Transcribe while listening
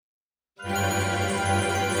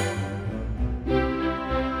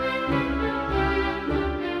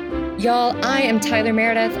Y'all, I am Tyler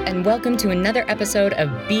Meredith, and welcome to another episode of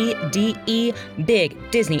BDE, Big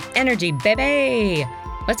Disney Energy, baby!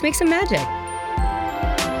 Let's make some magic.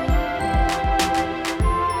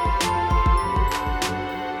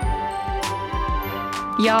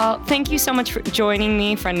 Y'all, thank you so much for joining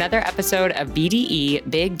me for another episode of BDE,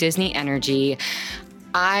 Big Disney Energy.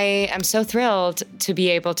 I am so thrilled to be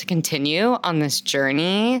able to continue on this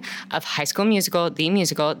journey of High School Musical,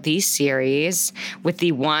 the series, with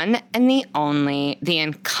the one and the only, the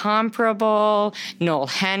incomparable Noel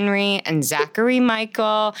Henry and Zachary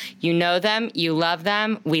Michael. You know them, you love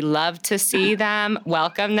them, we love to see them.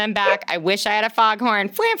 Welcome them back. I wish I had a foghorn.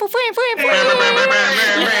 Flam, flam, flam, flam, flam.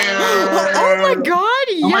 Oh my God,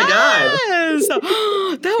 yes! Oh my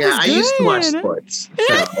God. That was I good. used to watch sports,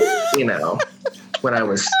 so, when I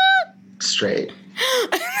was straight.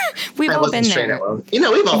 We've all been there.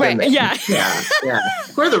 We've all been there. Yeah. Yeah.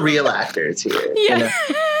 We're the real actors here. Yeah.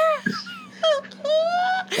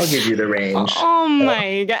 I'll give you the range. Oh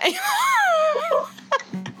my God.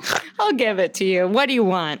 I'll give it to you. What do you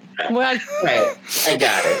want? What? Right. I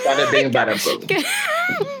got it. Bada bing, bada boom.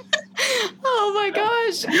 Oh my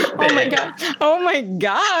gosh. Oh my God. Oh my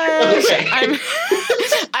gosh. Okay.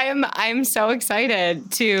 I'm so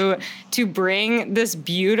excited to bring this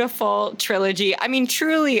beautiful trilogy. I mean,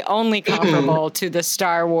 truly only comparable to the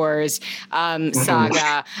Star Wars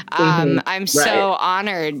saga. I'm so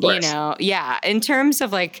honored, in terms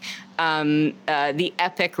of like the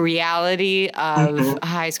epic reality of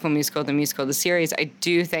High School Musical, the series. I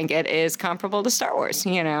do think it is comparable to Star Wars,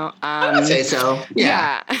 I would say so.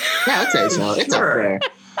 Yeah, I would say so. It's up there.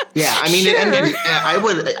 Yeah, I mean, and I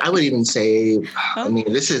would even say, I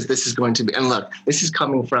mean, this is going to be, and look, this is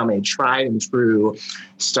coming from a tried and true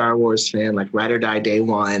Star Wars fan, like ride or die day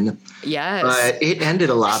one. Yes. But it ended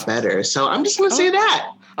a lot better. So I'm just going to say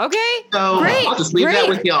that. Okay. So great. I'll just leave that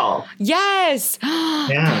with y'all. Yes.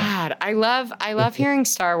 Yeah. God, I love hearing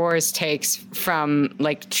Star Wars takes from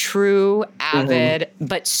like true, avid,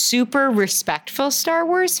 but super respectful Star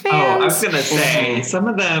Wars fans. Oh, I was gonna say some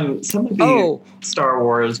of the Star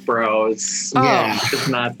Wars bros. Yeah. It's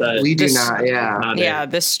not the We do not. Yeah. Yeah,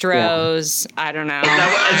 the Stros. Yeah. I don't know. Is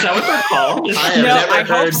that what they're called? I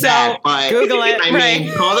hope so. That, but Google it. I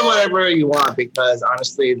mean, call them whatever you want because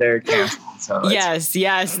honestly, they're canceled. So yes,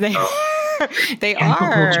 they they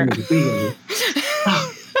are.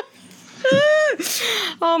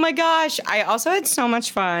 Oh my gosh. I also had so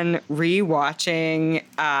much fun rewatching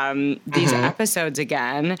these episodes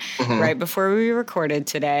again right before we recorded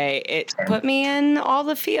today. It put me in all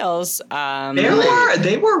the feels.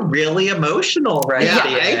 They were really emotional at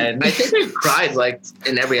the end. I think we cried like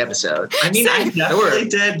in every episode. I mean, I definitely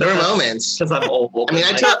did. There were moments. Because I'm old. I mean,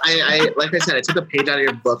 I took a page out of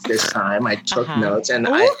your book this time. I took notes and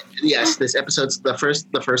this episode's the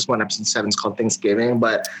first one, episode 7 is called Thanksgiving,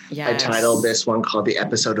 but I titled this one called The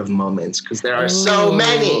Episode of Moments because there are so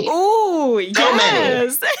many. Ooh, yes. So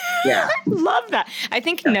many. Yeah. Love that. I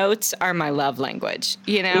think notes are my love language.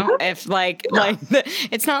 If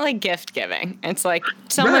it's not like gift giving. It's like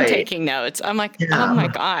someone taking notes. I'm like, oh my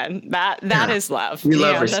God, that is love. We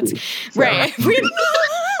love receipts. Right.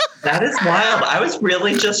 That is wild. I was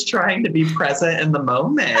really just trying to be present in the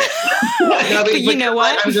moment. But you know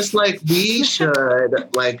what? I'm just like, we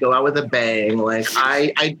should like go out with a bang. Like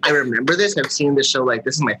I remember this. I've seen this show like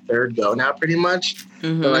this is my third go now, pretty much.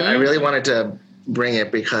 But like I really wanted to bring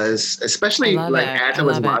it because, especially like as I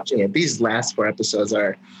was watching it, these last 4 episodes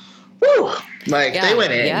are. Woo! Like they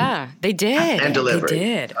went in. Yeah, they did. And delivered. They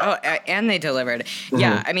did. Oh, and they delivered.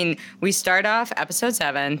 Yeah, I mean, we start off episode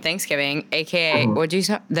 7, Thanksgiving, aka what'd you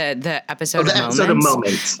say? The episode of Moments. Episode of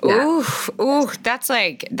Moments. Yeah. Ooh, that's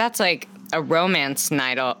like a romance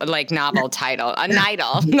novel title. A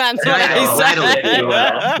nidle. That's what I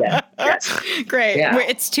said. Yes. Great. Yeah.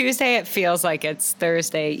 It's Tuesday. It feels like it's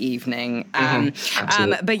Thursday evening.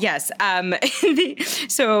 But yes.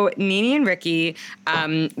 So Nene and Ricky,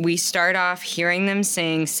 we start off hearing them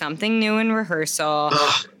sing Something New in rehearsal.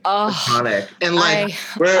 Iconic. And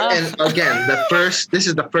and again, this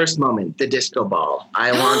is the first moment, the disco ball.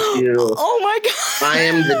 I want you. Oh my God. I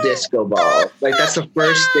am the disco ball. Like that's the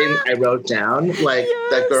first thing I wrote down. Like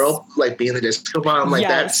that girl, like being the disco ball. I'm like,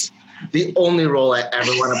 that's the only role I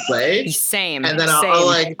ever want to play. Same. And then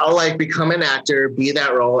I'll become an actor, be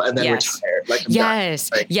that role, and then retire. retired. Like, I'm yes,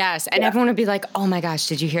 done. Like, yes. And everyone would be like, oh my gosh,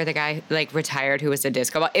 did you hear the guy like retired who was a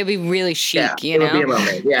disco ball? It'd be really chic, you know? It would be a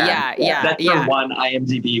moment. Yeah. That's your one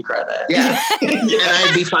IMDb credit. Yeah. And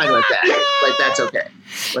I'd be fine with that. Like, that's okay.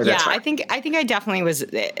 Like, Yeah, that's fine. I think I definitely was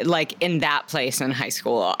like in that place in high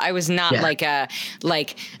school. I was not I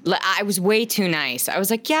was way too nice. I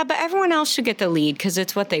was like, yeah, but everyone else should get the lead because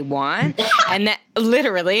it's what they want. And then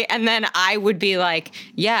literally, and then I would be like,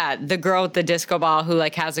 yeah, the girl with the disco ball who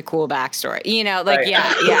like has a cool backstory, you know, like,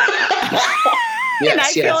 yeah.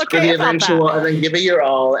 Yes, for the eventual, and then give it your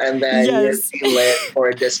all, and then you're lit for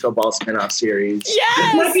a disco ball spinoff series. Yes,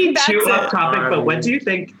 this might be too off topic, but what do you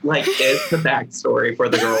think like is the backstory for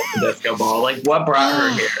the girl with the disco ball? Like, what brought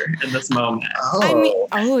her here in this moment?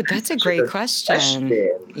 That's a great question.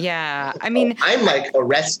 Yeah, I mean, I'm like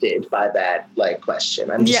arrested by that like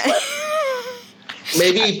question. I'm just like,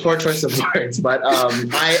 maybe poor choice of words, but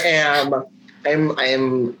I'm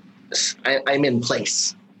in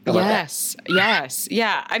place. Yes.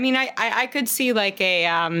 Yeah. I mean, I could see like a,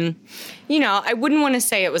 I wouldn't want to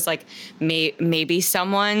say it was like maybe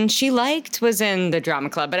someone she liked was in the drama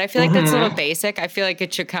club, but I feel like that's a little basic. I feel like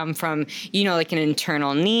it should come from, like an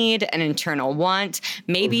internal need, an internal want.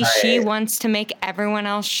 Maybe she wants to make everyone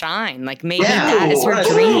else shine. Like maybe that is her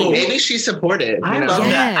dream. Maybe she's supported. I love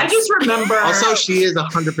that. I just remember. Also, she is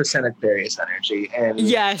 100% Aquarius energy. And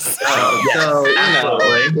yes.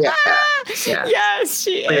 Absolutely. Yeah. Yes,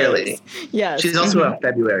 she clearly. is. Yes. She's also a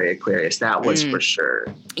February Aquarius. That was for sure.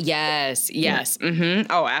 Yes. Mm-hmm.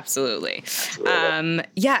 Oh, absolutely.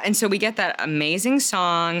 And so we get that amazing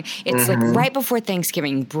song. It's like right before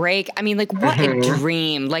Thanksgiving break. I mean, like what a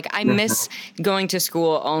dream. Like I miss going to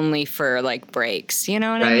school only for like breaks. You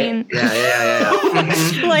know what I mean? Yeah.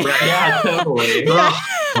 Like, yeah, totally. Yeah.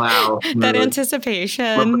 Oh, wow. That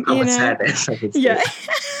anticipation. Sadness. Yeah.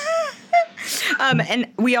 And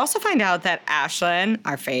we also find out that Ashlyn,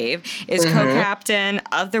 our fave, is co-captain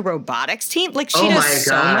of the robotics team. Like she does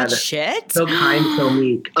so much shit. So kind, so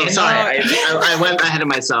meek. Oh, sorry. I went ahead of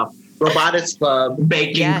myself. Robotics club,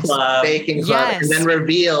 baking club, and then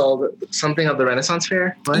revealed something of the Renaissance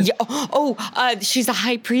Fair. What? Yeah. She's the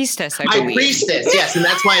high priestess. High priestess, yes, and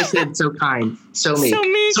that's why I said so kind, so meek.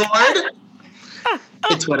 Sword.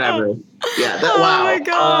 It's whatever. Yeah. Wow. Oh my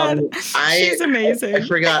God. She's amazing. I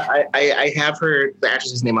forgot. I have the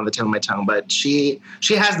actress's name on the tip of my tongue, but she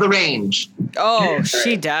has the range. Oh,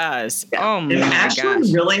 she does. Yeah. Oh my gosh.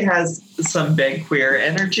 Ashlyn really has some big queer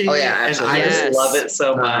energy. Oh yeah, absolutely. And I just love it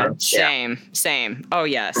so much. Same. Oh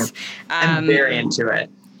yes. I'm very into it.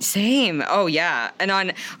 Same. Oh yeah. And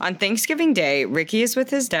on Thanksgiving Day, Ricky is with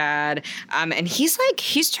his dad, and he's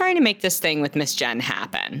trying to make this thing with Miss Jen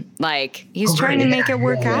happen. Like he's trying to make it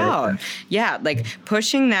work out. Yeah, like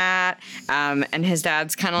pushing that. And his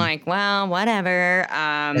dad's kind of like, well, whatever.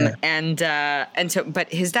 And so,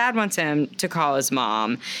 but his dad wants him to call his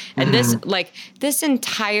mom. And this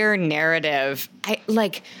entire narrative, I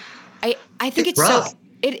think it's rough. so.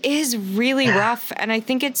 It is really rough, and I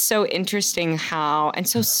think it's so interesting and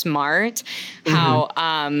so smart how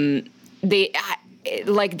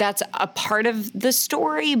that's a part of the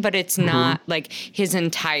story, but it's not like his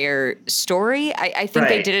entire story. I think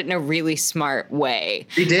they did it in a really smart way.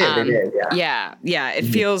 They did, yeah. It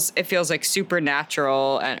feels like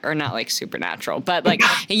supernatural, or not like supernatural, but like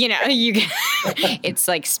it's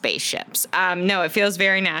like spaceships. No, it feels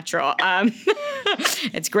very natural.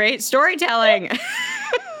 It's great storytelling.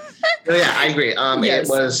 Oh, yeah, I agree.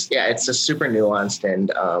 It's just super nuanced,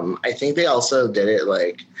 and I think they also did it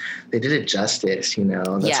they did it justice.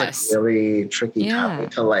 That's like really tricky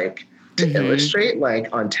topic to illustrate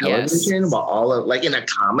on television, while all of in a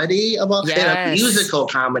comedy in a musical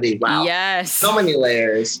comedy. Wow, yes, so many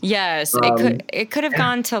layers. Yes, it could have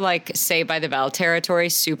gone to Saved by the Bell territory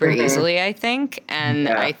super easily, I think, and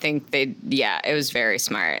I think it was very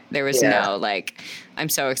smart. There was no I'm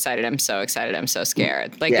so excited, I'm so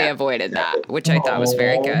scared. They avoided that, which I thought was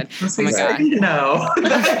very good. Oh my God. No.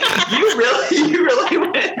 you really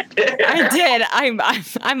went there. I did.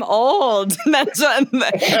 I'm old. That's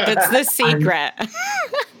the secret.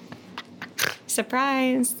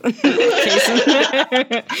 Surprise.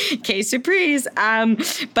 Case surprise. And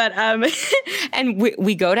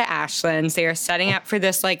we go to Ashlyn's. They are setting up for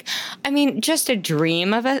this, just a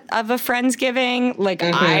dream of a Friendsgiving.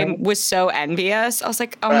 I was so envious. I was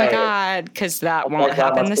like, oh my God, because that won't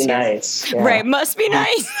happen this year. Nice. Yeah. Right. Must be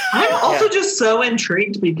nice. I'm also just so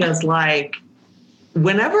intrigued because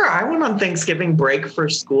whenever I went on Thanksgiving break for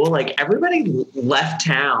school, everybody left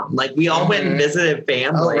town. We all went and visited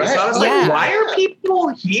family. So I was why are people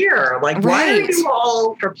here? Why are you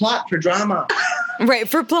all for plot, for drama? Right,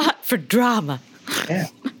 for plot, for drama. Yeah.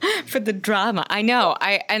 For the drama. I know.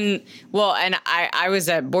 I was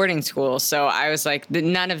at boarding school, so I was like,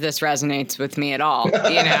 none of this resonates with me at all,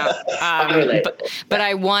 you know. But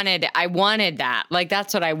I wanted that. Like,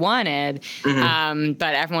 that's what I wanted.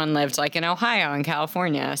 But everyone lived like in Ohio and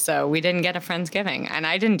California, so we didn't get a Friendsgiving, and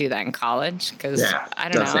I didn't do that in college because I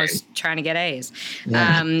don't know. I was trying to get A's.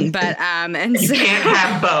 And so you can't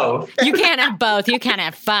have both. You can't have both. You can't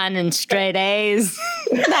have fun and straight A's.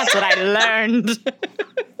 That's what I learned.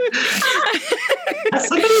 As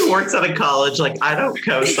somebody who works at a college, like, I don't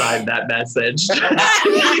co-sign that message. Like,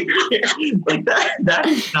 that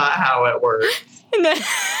is not how it works.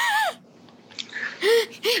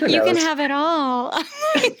 You can have it all.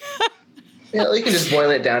 Yeah, you can just boil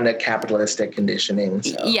it down to capitalistic conditioning.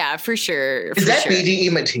 So. Yeah, for sure. Is that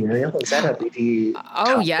BDE material? Is that a BDE?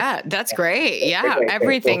 Oh, yeah. That's great. Yeah.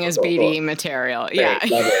 Everything is BDE material. Great, Yeah.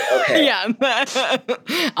 love it. Okay. Yeah.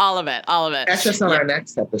 All of it. Catch us on our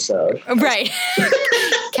next episode. Right.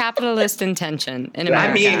 Capitalist intention in America.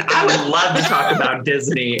 I mean, I would love to talk about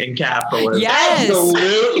Disney and capitalism. Yes.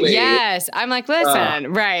 Absolutely. Yes. I'm like,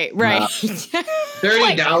 listen, right.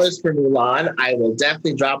 $30 for Mulan. I will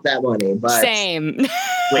definitely drop that money. But same.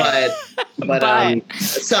 But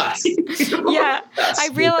sus. Yeah. I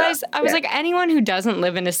realized, I was like, anyone who doesn't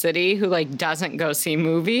live in a city, who like doesn't go see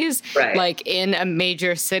movies, like in a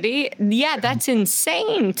major city, that's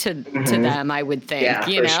insane to them, I would think,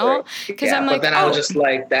 you know? Because I'm like, but then I was just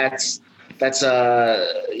like, that's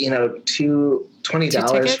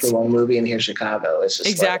 $20 for one movie in here in Chicago. It's just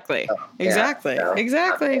exactly. But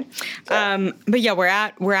yeah, we're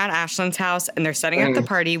at Ashlyn's house and they're setting up the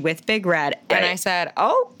party with Big Red. Right. And I said,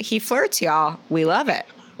 "Oh, he flirts, y'all. We love it.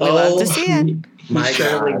 We love to see it." My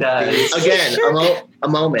God. Does. Again, a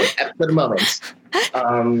moment. Episode of moments.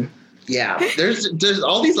 There's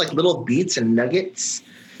all these like little beats and nuggets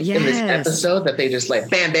in this episode that they just like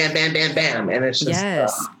bam, bam, bam, bam, bam, and it's just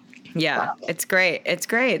yeah, it's great. It's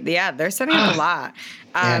great. Yeah, they're setting up a lot.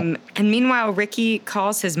 And meanwhile, Ricky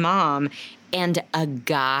calls his mom, and a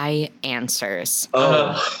guy answers.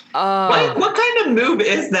 What kind of move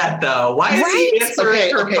is that, though? Why is he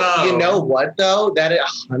answering her phone? You know what, though? That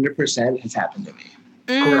 100% has happened to me.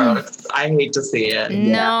 Gross. I hate to see it.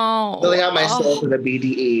 No. Filling out my soul to the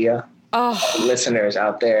BDE listeners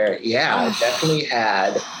out there. Yeah, definitely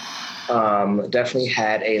had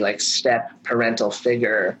a like step parental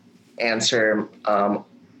figure answer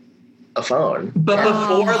a phone. But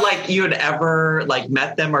before like you had ever like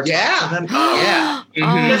met them or talked to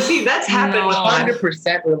them? See, that's happened with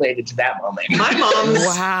 100% related to that moment. My mom's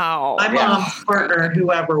mom's partner,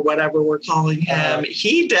 whatever we're calling him,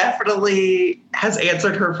 he definitely has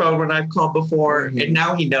answered her phone when I've called before, and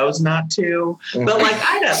now he knows not to. But like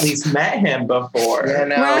I'd at least met him before. Yeah,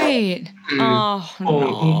 no. Right.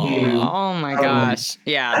 Oh my gosh.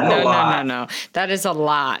 Yeah. No. That is a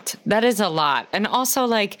lot. And also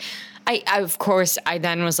like I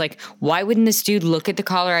then was like, why wouldn't this dude look at the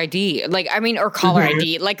caller ID? Like, I mean, or caller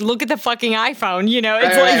ID, like look at the fucking iPhone, you know,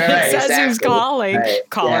 it's it says who's calling.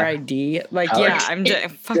 Caller ID. Like, I'm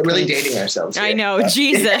just fucking. We're really dating ourselves here. I know.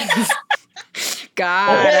 Jesus.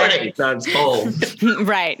 God. That's bold.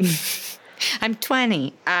 Right. I'm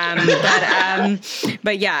 20.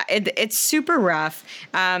 But yeah, it's super rough.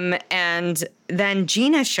 And then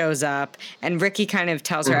Gina shows up and Ricky kind of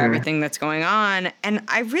tells her everything that's going on. And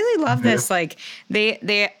I really love this. Like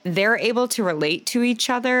they're able to relate to each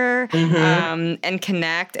other, and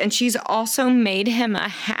connect. And she's also made him a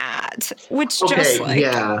hat, which just like.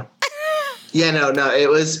 Yeah. No, it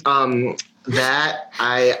was, that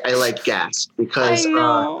I like gasped because,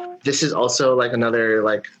 this is also like another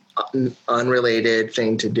like unrelated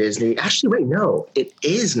thing to Disney. Actually, wait, no, it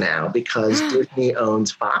is now because Disney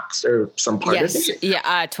owns Fox or some part of it.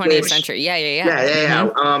 Yeah, 20th Century. Yeah.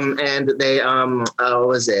 And they, what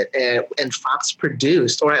was it? And Fox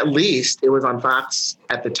produced, or at least it was on Fox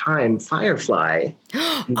at the time, Firefly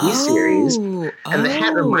TV series, and the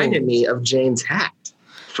hat reminded me of Jane's hat.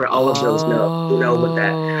 For all of those who know who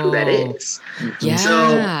that is. Yeah. So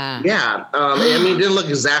I mean, it didn't look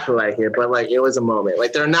exactly like it, but like it was a moment.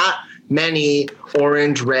 Like there are not many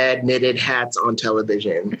orange, red knitted hats on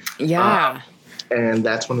television. Yeah. And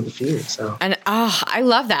that's one of the few. So. And I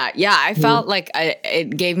love that. Yeah, I felt like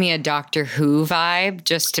it gave me a Doctor Who vibe,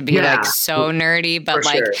 just to be like so nerdy, but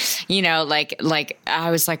like you know, like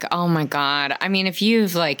I was like, oh my God. I mean, if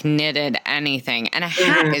you've like knitted anything, and a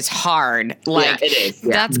hat is hard, like it is.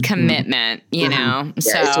 That's commitment, you know. Yeah,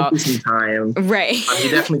 so it took you some time, right?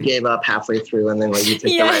 You definitely gave up halfway through, and then like you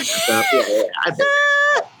take the right stuff. Yeah. I've been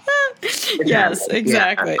Yes,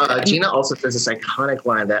 exactly. Gina also says this iconic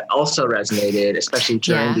line that also resonated, especially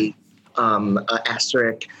during the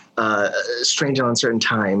asterisk. Strange and Uncertain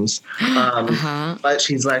Times. But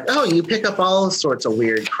she's like, oh, you pick up all sorts of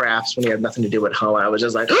weird crafts when you have nothing to do at home. I was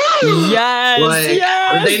just like, yes, like,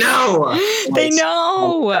 yes. They know. They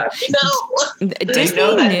know. Disney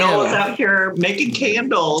know that Noel's out here making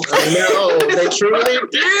candles. I know. They truly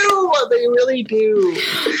do. They really do.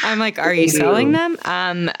 I'm like, are you selling them?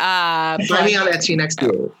 Buy me on Etsy next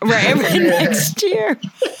year. Right, next year.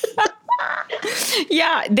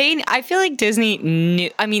 Yeah, I feel like Disney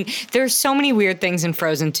knew. I mean, there's so many weird things in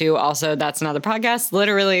Frozen 2. Also, that's another podcast,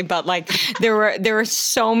 literally. But like, there were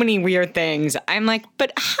so many weird things. I'm like,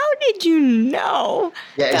 but how did you know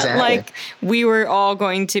that like we were all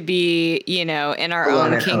going to be, you know, in our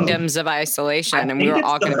own kingdoms of isolation, and we were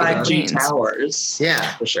all going to be the queens? Towers.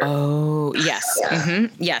 Yeah, for sure. Oh, yes,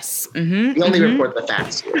 yes. We only report the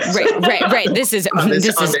facts. Right. This is on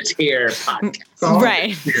the tier podcast.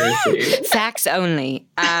 Right. Facts only.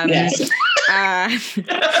 CNN.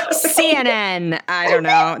 I don't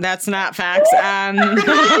know. That's not facts. Oh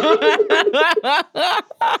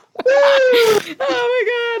my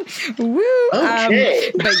God. Woo.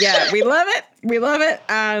 Okay. But yeah, we love it.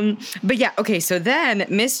 But yeah, okay, so then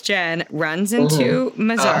Miss Jen runs into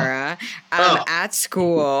Mazara at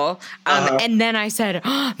school. And then I said,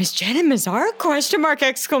 Miss Jen and Mazara? Question mark,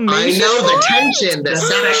 exclamation. I know the tension, the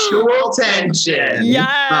sexual tension.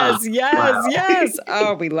 Yes.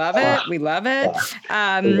 Oh, we love it.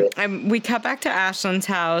 And we cut back to Ashlyn's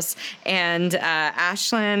house, and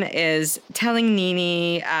Ashlyn is telling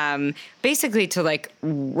Nene basically to like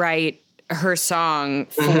write her song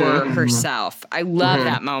for herself. I love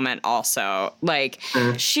that moment also. Like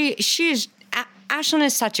she's Ashlyn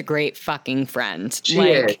is such a great fucking friend. She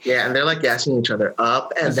is, yeah. And they're like gassing each other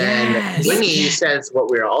up. And then Winnie says what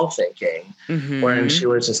we were all thinking, when she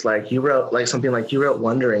was just like, you wrote like something like you wrote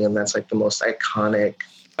Wondering, and that's like the most iconic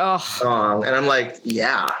song. And I'm like,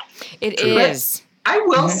 yeah. It is. I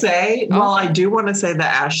will say, while I do want to say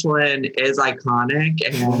that Ashlyn is iconic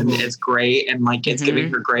and is great and like it's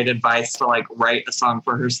giving her great advice to like write a song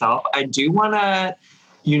for herself, I do want to,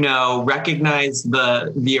 you know, recognize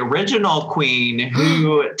the original queen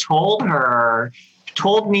who told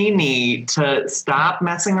Nene to stop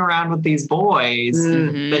messing around with these boys,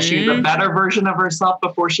 that she's a better version of herself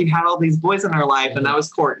before she had all these boys in her life, and that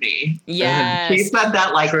was Courtney. Yes. She said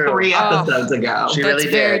that like 3 episodes ago. She really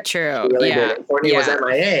did. Very true. She really did. Courtney was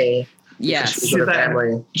MIA. Yes.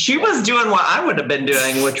 She was doing what I would have been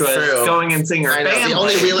doing, which was going and seeing her family. The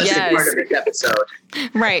only realistic part of this episode.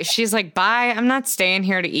 Right. She's like, bye. I'm not staying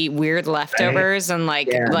here to eat weird leftovers and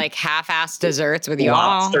like half-assed desserts with you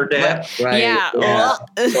all. Lobster dip. Right. Yeah. Or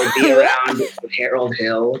be around Harold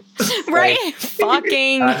Hill. Right.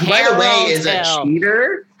 Fucking by the way, is Hill. a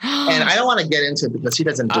cheater. And I don't want to get into it because he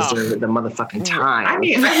doesn't deserve the motherfucking time. I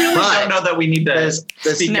mean, I really don't know that we need to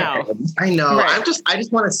speak no. I know. Right. I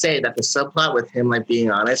just want to say that the subplot with him like being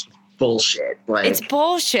honest was bullshit. Like it's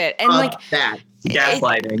bullshit. And like that.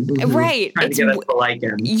 Gaslighting. Right. Trying to get us to like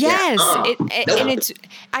him. Yes. And it's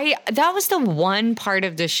that was the one part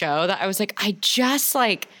of the show that I was like,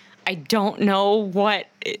 I don't know what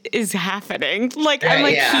is happening. Like, I'm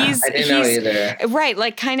like, I didn't know either. Right.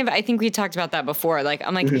 Like, kind of, I think we talked about that before. Like,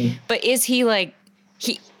 I'm like, but is he like,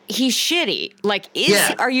 he's shitty. Like,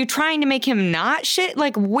 are you trying to make him not shit?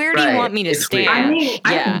 Like, where do you want me to stand? I mean,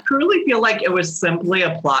 I truly feel like it was simply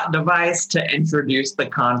a plot device to introduce the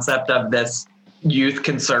concept of this youth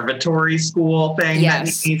conservatory school thing that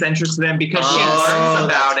he's interested in because she learns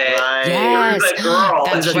about it. Right. Yes. There's a girl.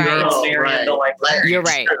 That's There's a girl into like Larry. You're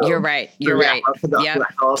right. Yep.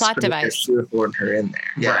 Plot device. Her in there.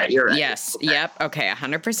 Yeah, right. You're right. Yes. Yep. Okay.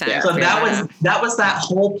 100%. Yeah. So that was that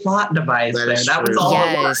whole plot device there. That was all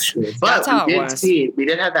it was. But we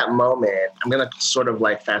did have that moment. I'm gonna sort of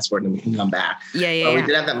like fast forward and we can come back. Yeah. We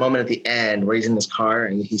did have that moment at the end where he's in his car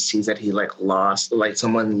and he sees that he like lost, like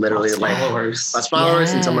someone literally lost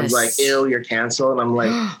followers, and someone's like, "Ew, you're canceled." And I'm like,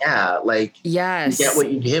 "Yeah, like, you get what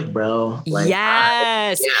you give, bro." Like,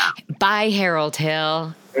 Bye, Harold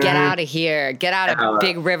Hill. Get out of here. Get out of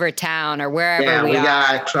Big River Town or wherever we are. We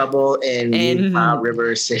got trouble in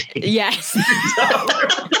River City. Yes.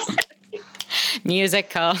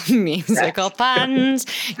 Musical puns.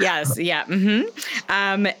 Yes. Yeah.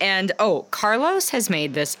 And Carlos has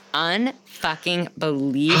made this unfucking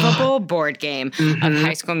believable board game of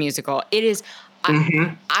High School Musical. It is.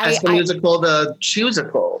 High School Musical, the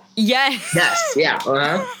Choosical. Yes. Yes.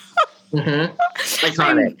 Yeah.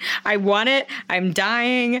 Iconic. I want it. I'm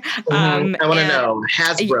dying. I want to know,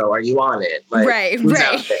 Hasbro, are you on it? Like, right.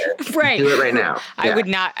 Out there? Right. Do it right now. I would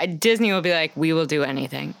not. Disney will be like, we will do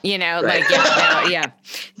anything. You know, right. Like,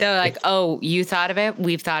 they're like, oh, you thought of it?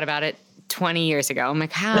 We've thought about it 20 years ago. I'm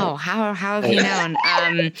like, how have you known?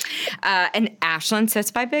 And Ashlyn sits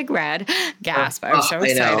by Big Red. Gasp. I'm so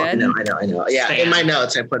excited. I know. Yeah. In my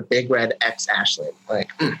notes, I put Big Red X Ashlyn. Like,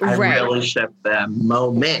 I really ship them.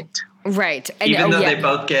 Moment. Right. And, even though they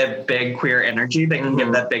both give big queer energy, they can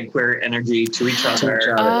give that big queer energy to each other.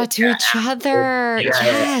 To each other.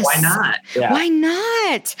 Yes. Why not? Yeah. Why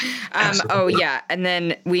not? And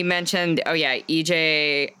then we mentioned,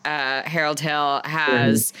 EJ Harold Hill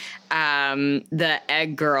has the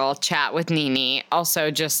Egg Girl chat with Nene. Also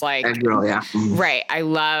just like Egg Girl, right. I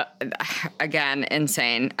love, again,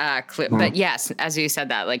 insane. But yes, as you said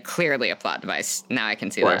that, like clearly a plot device. Now I can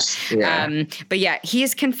see that. Yeah. But yeah,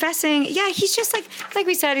 he's confessing. Yeah, he's just like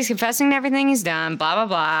we said, he's confessing to everything he's done, blah, blah,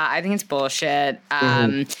 blah. I think it's bullshit.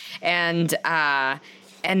 And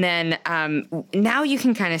then now you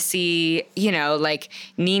can kind of see, you know, like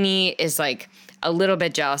Nene is like a little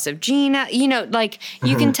bit jealous of Gina, you know, like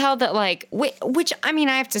you can tell that like, which I mean,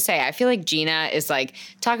 I have to say, I feel like Gina is like,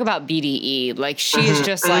 talk about BDE. Like she is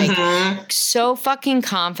just like so fucking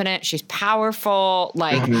confident. She's powerful.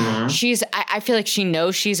 Like I feel like she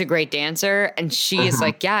knows she's a great dancer and she is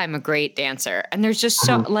like, yeah, I'm a great dancer. And there's just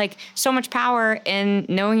so much power in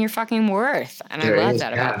knowing your fucking worth. And I love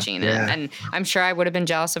that about Gina. And I'm sure I would have been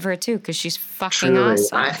jealous of her too, because she's fucking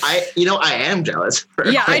awesome. I am jealous.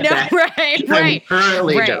 Yeah, I know. Right. I'm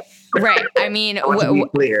currently jealous. Right. I mean, to be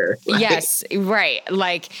clear. Yes. Right.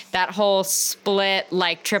 Like that whole split,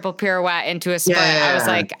 like triple pirouette into a split. I was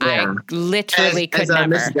like, I literally could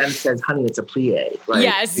never. Mrs. M says, honey, it's a plie. Like,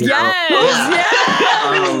 yes.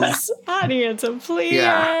 Honey, it's a plie.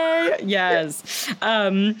 Yeah. Yes.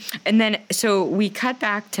 And then, so we cut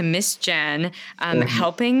back to Miss Jen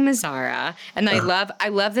helping Mazzara. And I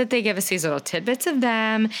love that they give us these little tidbits of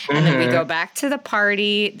them. And then we go back to the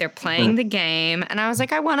party. They're playing the game. And I was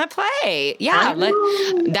like, I want to play. Yeah,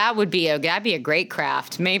 that'd be a great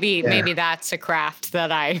craft. Maybe that's a craft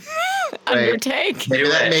that I undertake. Maybe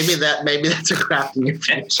that's a craft in your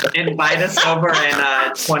future. Invite us over in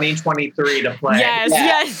 2023 to play. Yes.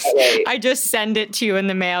 Right. I just send it to you in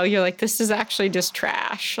the mail. You're like, this is actually just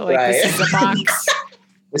trash. Like this is a box.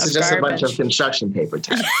 This is just garbage. A bunch of construction paper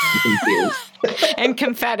tags. And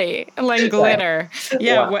confetti, like glitter.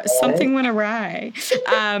 Yeah, something went awry.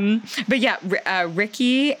 But yeah,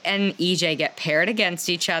 Ricky and EJ get paired against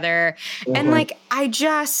each other. And like,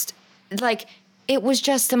 it was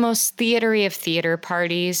just the most theatery of theater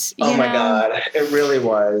parties. Oh my God, it really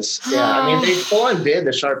was. Yeah, I mean, they full on did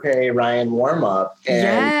the Sharpay Ryan warm up. And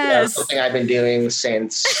that's something I've been doing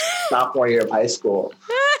since sophomore year of high school.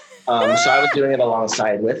 So I was doing it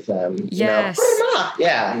alongside with them. Yes.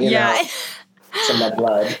 You know, some of my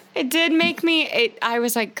blood. It did make me, I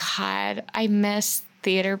was like, God, I miss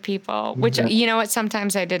theater people, which, you know what,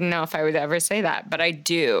 sometimes I didn't know if I would ever say that, but I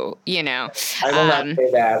do, you know. I will not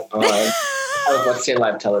say that on, I was about to say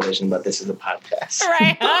live television, but this is a podcast.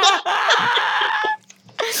 Right.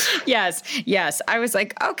 Yes. I was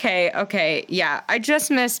like, okay. Yeah. I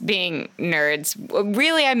just miss being nerds.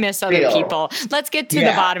 Really, I miss other people. Let's get to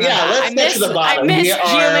the bottom of that. Let's get to the bottom. I miss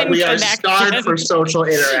human we connection. are starved for social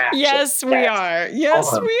interaction. Yes, we are. We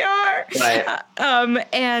are. Right.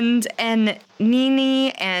 And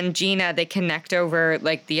Nene and Gina, they connect over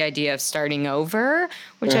like the idea of starting over,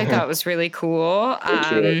 which I thought was really cool.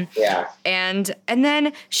 And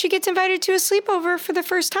then she gets invited to a sleepover for the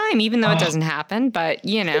first time, even though it doesn't happen, but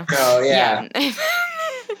you know. Oh yeah.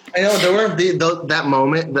 I know there were that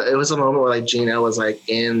moment. It was a moment where like Gina was like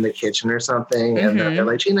in the kitchen or something, and they're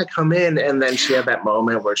like, "Gina, come in." And then she had that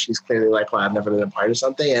moment where she's clearly like, "Well, I've never been a part of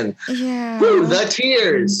something," and the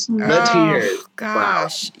tears,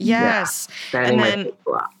 Gosh, wow. Yes, and then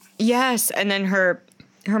and then her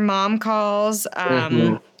mom calls,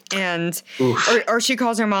 and or she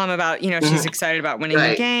calls her mom about she's excited about winning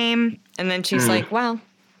the game, and then she's like, "Well,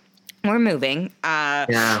 we're moving."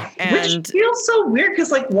 And which feels so weird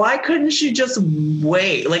because, like, why couldn't she just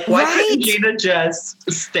wait? Like, why couldn't Gina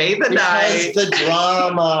just stay the night? The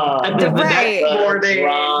drama. And then the next morning.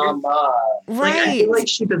 Drama. Like, I feel like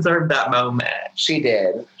she deserved that moment. She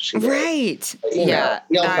did. Right. But,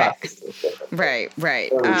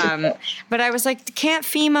 Right. But I was like, can't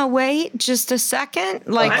FEMA wait just a second?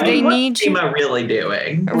 Like, what's FEMA really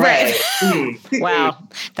doing? Right. Wow.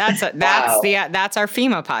 That's our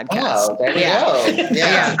FEMA podcast. Oh, there we go.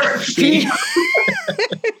 Yeah. Yeah.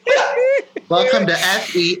 Welcome to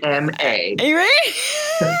FEMA. Right?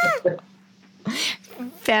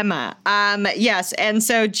 Fema. Yes. And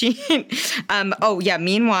so Jean,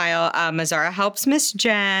 meanwhile, Mazzara helps Miss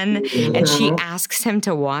Jen and she asks him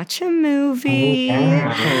to watch a movie.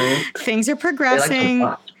 Things are progressing.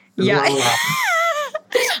 Yeah.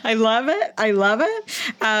 I love it.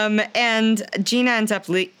 And Gina ends up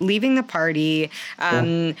leaving the party.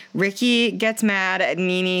 Ricky gets mad at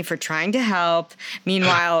Nene for trying to help.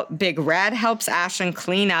 Meanwhile, Big Red helps Ashlyn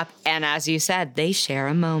clean up. And as you said, they share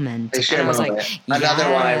a moment.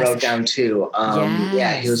 Another one I wrote down too.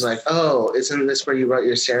 Yeah, he was like, "Oh, isn't this where you wrote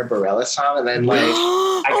your Sarah Bareilles song?" And then like,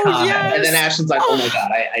 and then Ashlyn's like, "Oh my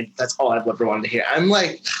God, I that's all I've ever wanted to hear." I'm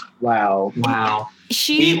like, wow.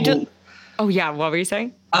 Oh, yeah. What were you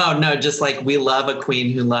saying? Oh, no, just like we love a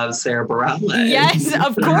queen who loves Sarah Bareilles. Yes,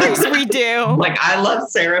 of course we do. Like, I love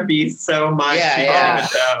Sarah B so much. Yeah.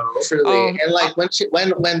 Truly. And like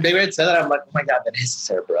when Big Red said that, I'm like, oh my God, that is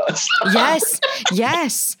Sarah Bareilles.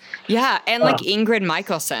 Yes. Yeah. And like Ingrid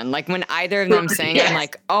Michaelson, like when either of them sang, I'm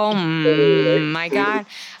like, oh my God.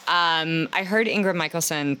 I heard Ingrid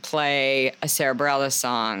Michaelson play a Sarah Bareilles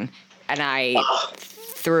song and I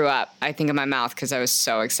threw up, I think, in my mouth because I was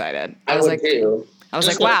so excited. I was like, wow.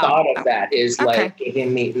 The thought of that is like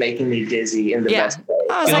making me dizzy in the best way.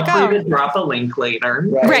 I was like, drop a link later.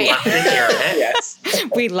 Right. Love to hear it. Yes.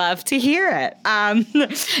 We love to hear it. And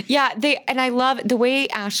I love the way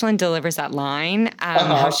Ashlyn delivers that line.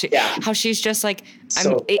 How she's just like,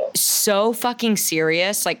 so fucking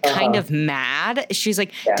serious, like kind of mad. She's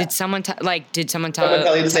like, did someone tell you to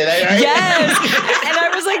say that? Right? Yes. And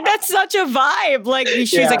I was like, that's such a vibe. Like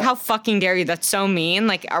she's like, how fucking dare you? That's so mean.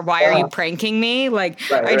 Like, why are you pranking me? Like,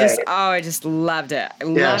 I just loved it. I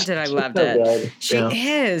loved it. Good. She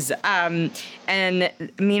is. And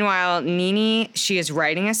meanwhile, Nene, she is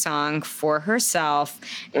writing a song for herself.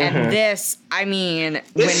 And this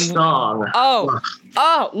song.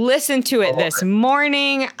 Listen to it this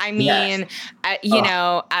morning. I mean,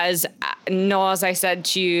 as Noel, as I said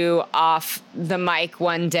to you off the mic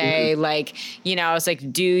one day, like, I was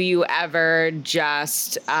like, do you ever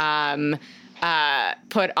just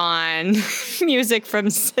put on music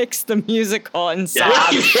from Six the Musical and sob?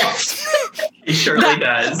 Yes. He surely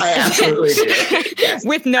does. I absolutely do. Yes,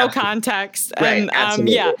 with no context. Right, And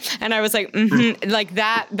and I was like, like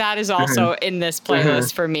that is also in this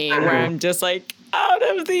playlist for me, where I'm just like,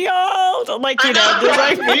 out of the old, like, me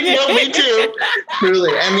too.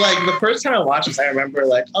 Truly. And like the first time I watched this, I remember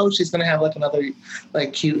like, oh, she's gonna have like another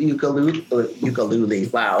like cute ukulele.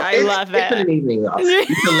 Wow, I love it. It's an evening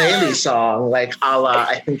ukulele song, like a la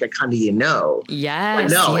I think I Kinda You Know.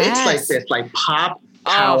 Yes. It's like this like pop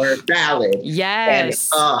power ballad. Yes.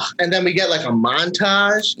 And then we get like a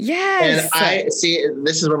montage. Yes. And I see,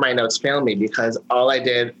 this is where my notes fail me because all I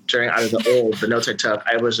did during Out of the notes I took,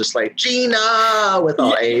 I was just like Gina with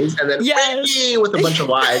all A's and then Ricky with a bunch of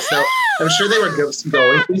Y's. So I'm sure they were going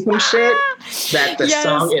through some shit that the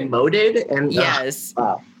song emoted. And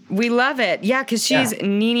we love it. Yeah, because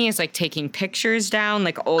Nene is like taking pictures down,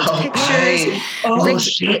 like old pictures. Right. Oh,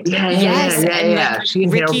 shit. Yeah. She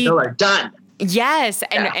and Ricky are done. Yes,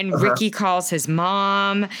 and Ricky calls his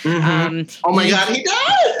mom. Oh my God, he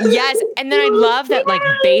does! Yes, and then I love that like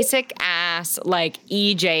basic ass like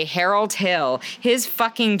EJ Harold Hill. His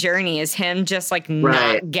fucking journey is him just like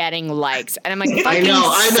not getting likes, and I'm like, I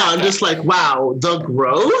know. I'm just like, wow, the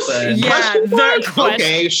growth. Yeah, the growth.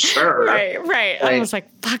 Okay, sure. Right. I was like,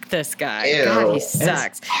 fuck this guy. Ew. God, he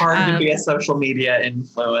sucks. It's hard to be a social media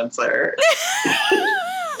influencer.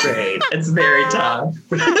 Great. It's very tough.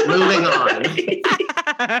 Moving on.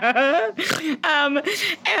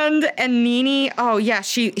 And Nene,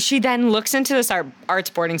 she then looks into this arts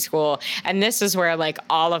boarding school, and this is where like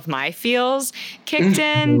all of my feels kicked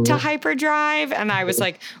in to hyperdrive, and I was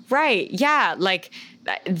like, like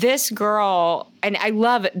this girl, and I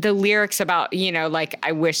love the lyrics about, like,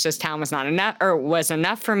 I wish this town was not enough or was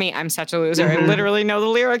enough for me. I'm such a loser. I literally know the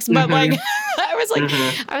lyrics, but like, I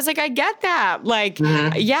was like, I get that. Like,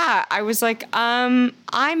 I was like, I'm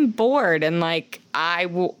bored and like, I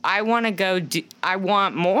want to go. I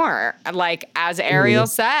want more. Like as Ariel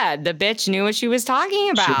said, the bitch knew what she was talking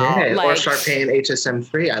about. She did. Like, or start paying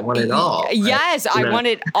HSM3. I want it all. Yes, I want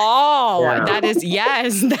it all. Yeah. That is that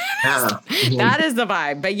is the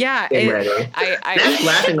vibe. But I'm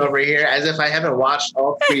laughing over here as if I haven't watched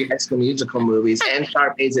all 3 High School Musical movies and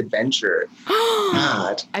Sharpay's Adventure.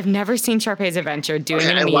 God, I've never seen Sharpay's Adventure. Doing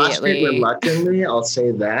it immediately. I watched it reluctantly. I'll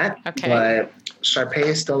say that. Okay. But Sharpay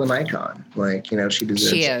is still an icon. Like, she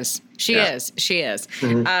deserves it. She is.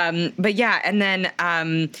 Mm-hmm. But yeah, and then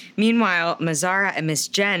meanwhile, Mazzara and Miss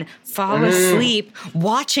Jen fall asleep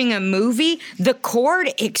watching a movie. The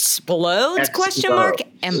cord explodes? ?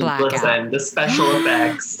 And blackout. Listen, the special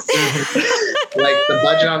effects. Like the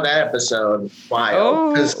budget on that episode,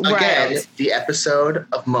 wild. Because again, the episode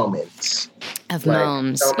of moments. Of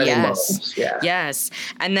moms. So many yes. moms. Yeah. Yes.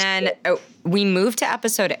 And then we moved to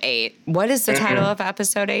episode 8. What is the title of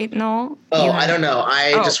episode 8, Noel? I don't know.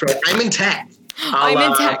 I just wrote, I'm in tech. I'm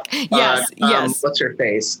in tech. Yes. Yes. What's her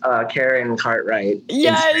face? Karen Cartwright.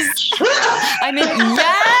 Yes. I'm in.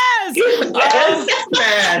 Yes.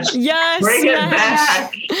 Yes. Bring it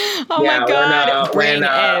back. Oh my God. Bring it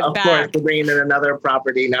back. Of course, we're bringing in another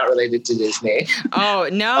property not related to Disney. Oh,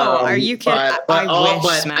 no. Are you kidding? I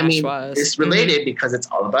wish Smash was. It's related because it's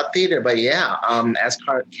all about theater. But yeah, as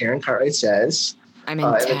Karen Cartwright says, I'm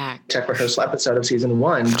in tech. Tech rehearsal episode of season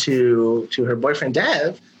 1 to her boyfriend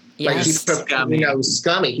Dev. Yes. Like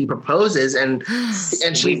scummy. He proposes and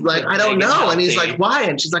she's like, I don't know. And he's like, why?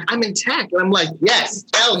 And she's like, I'm in tech. And I'm like, yes,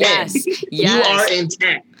 tell him. You are in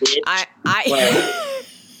tech, bitch.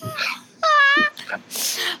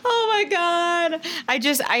 Oh my God.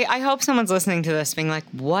 I hope someone's listening to this being like,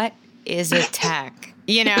 what is a tech?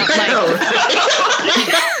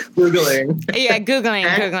 Googling. Yeah,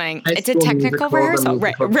 Googling. It's a technical rehearsal.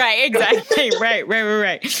 Right, exactly.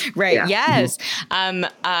 Right. Yeah. Yes. I'm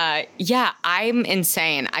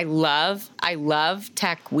insane. I love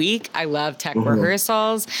tech week. I love tech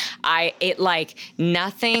rehearsals.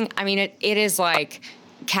 Nothing. I mean, it is like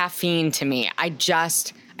caffeine to me.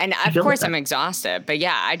 And of course I'm exhausted, but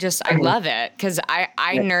yeah, I love it because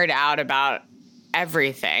I nerd out about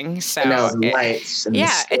everything. So lights and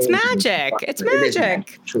it's magic. It's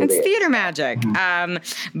magic. It's theater magic.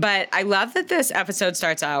 But I love that this episode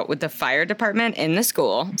starts out with the fire department in the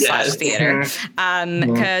school / theater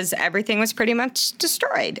because everything was pretty much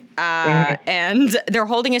destroyed. And they're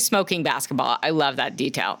holding a smoking basketball. I love that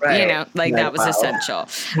detail. That was essential.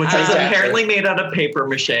 Which was apparently made out of paper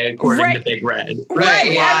mache according to Big Red.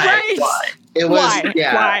 Right. Why? It was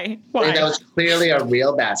Why? And that was clearly a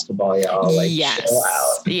real basketball, y'all. Like, chill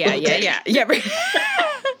out. Yeah. Right.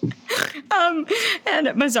 And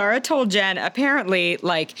Mazzara told Jen, apparently,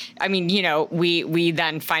 we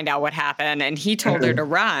then find out what happened, and he told her to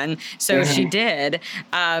run, so she did.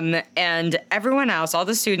 And everyone else, all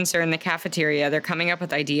the students are in the cafeteria. They're coming up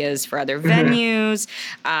with ideas for other venues.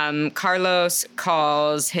 Carlos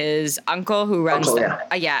calls his uncle who runs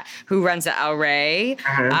who runs the El Rey.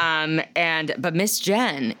 But Miss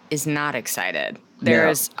Jen is not excited.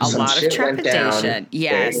 There's a lot of trepidation.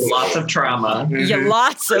 Yes. Lots of trauma. Yeah,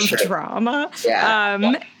 lots of trauma.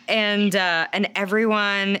 Yeah. And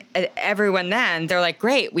everyone then, they're like,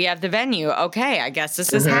 great, we have the venue. Okay, I guess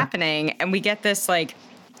this is happening. And we get this I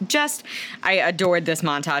adored this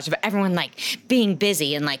montage of everyone being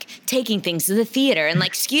busy and taking things to the theater and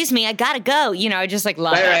excuse me, I gotta go. I just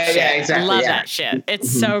love that shit. Yeah, exactly. Love that shit. It's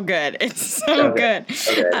so good. It's so good.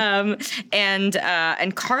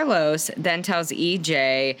 And Carlos then tells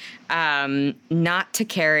EJ not to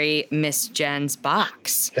carry Miss Jen's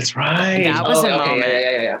box. That's right. That was a moment.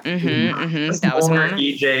 Yeah. That was a moment.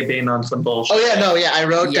 EJ being on some bullshit. I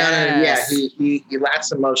wrote down. He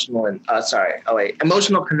lacks emotional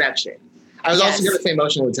emotional connection. I was also going to say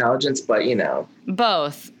emotional intelligence, but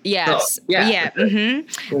both. Yes. Oh, yeah. Yeah.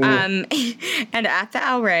 And at the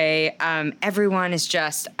El Rey, everyone is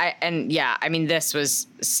just, this was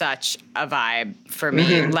such a vibe for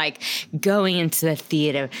me. Going into the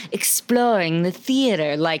theater, exploring the theater,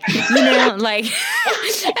 and I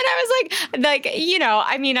was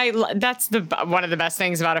that's one of the best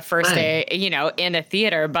things about a first day, in a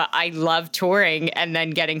theater, but I love touring and then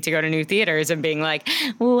getting to go to new theaters and being like,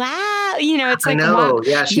 wow, it's I know. Wow.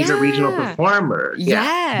 Yeah. She's a regional performer.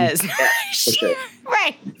 Yes. Yeah, for sure.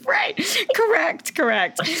 Right.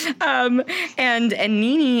 Correct. And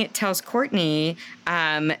Nene tells Courtney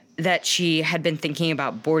that she had been thinking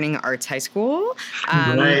about boarding arts high school.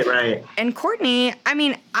 Right. And Courtney,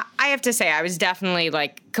 I have to say, I was definitely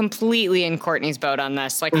completely in Courtney's boat on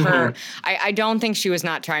this. Her, I don't think she was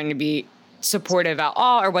not trying to be supportive at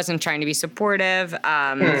all or wasn't trying to be supportive. But,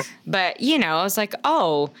 I was like,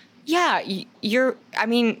 oh, yeah,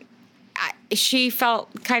 she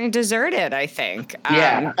felt kind of deserted, I think.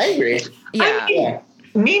 I agree. Yeah.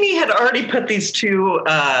 Nene had already put these two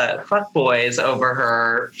fuckboys over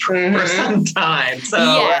her for some time. So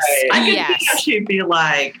I could see how she'd be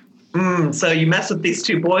like, so you mess with these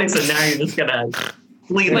two boys and now you're just going to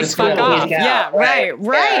Flee like the school. fuck off. Yeah,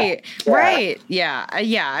 right. Yeah.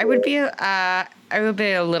 I would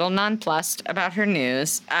be a little nonplussed about her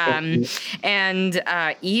news. And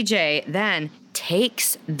EJ then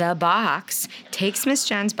takes Miss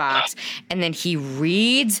Jen's box, and then he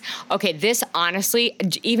reads. Okay, this honestly,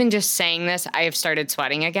 even just saying this, I have started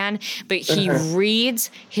sweating again. But he reads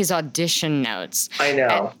his audition notes. I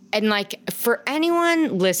know. And like, for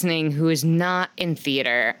anyone listening who is not in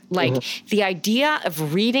theater, like the idea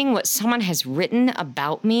of reading what someone has written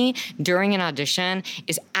about me during an audition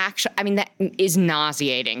is actually, I mean, that is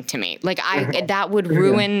nauseating to me. Like that would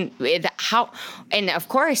ruin and of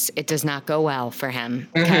course it does not go well for him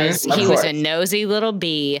because he was a nosy little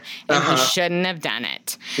bee and he shouldn't have done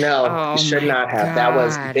it. No, he should not have. God. That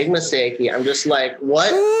was a big mistake. I'm just like,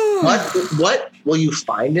 what will you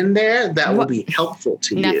find in there that will be helpful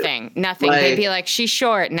to you? Nothing. Like, they'd be like, she's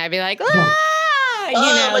short, and I'd be like, He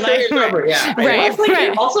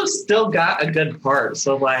also still got a good part,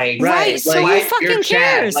 so so who fucking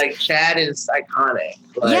cares? Like Chad is iconic.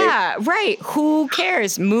 Who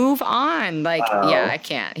cares? Move on. I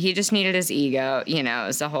can't. He just needed his ego. It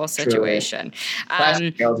was the whole situation.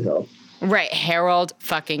 Right, Harold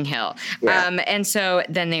fucking Hill. Yeah. And so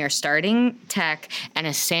then they are starting tech, and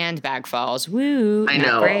a sandbag falls. Woo! I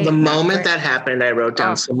know. The moment that happened, I wrote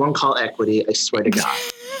down, someone call Equity. I swear to God.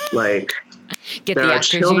 Get the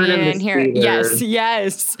actors union in here.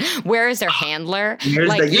 Yes. Where is their handler?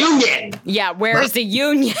 Where's the union? Yeah, where is the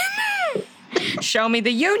union? Show me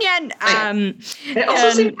the union. It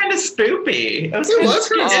also seemed kind of spoopy. It was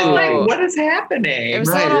like, what is happening? It was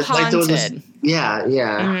a little haunted.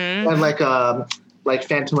 And like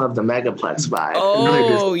Phantom of the Megaplex vibe.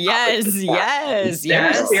 Oh, yes.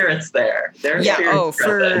 There's spirits there.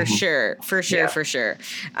 For sure.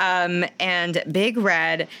 And Big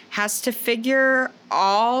Red has to figure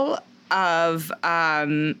all of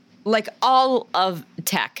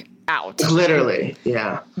tech out. Literally,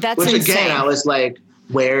 yeah. That's Which insane. Again, I was like,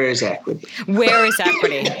 where is Equity?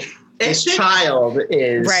 This child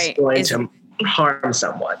is going to harm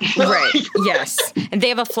someone. Right. Yes. And they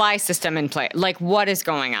have a fly system in place. Like, what is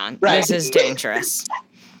going on? Right. This is dangerous.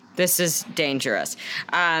 But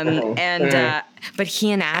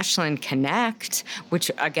he and Ashlyn connect,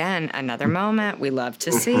 which again, another moment we love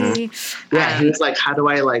to see. Yeah, he was like, "How do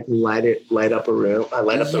I light up a room? I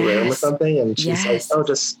light up the room or something?" And she's like, "Oh,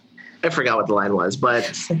 just." I forgot what the line was, but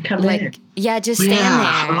just stand there.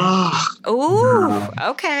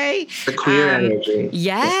 Okay. The queer energy.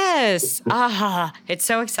 Yes. It's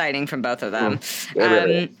so exciting from both of them.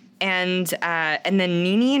 And then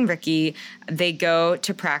Nene and Ricky, they go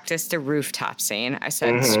to practice the rooftop scene. I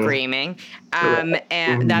said screaming.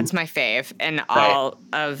 And that's my fave in all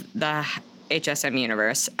of the HSM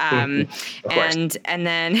universe. And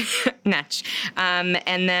then Natch. And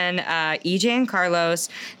then EJ and Carlos,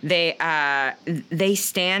 they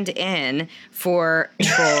stand in for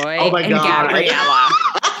Troy and Gabriella.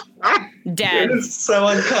 Dead. It is so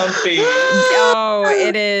uncomfy.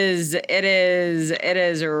 It is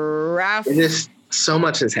rough. It is, so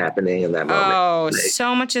much is happening in that moment.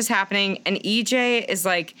 So much is happening. And EJ is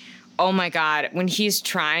like, oh my God, when he's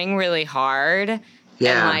trying really hard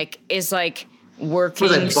and is working.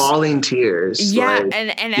 With bawling tears. Yeah,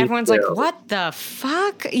 and everyone's like, what the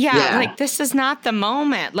fuck? Yeah, this is not the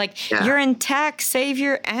moment. You're in tech, save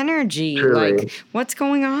your energy. Truly. What's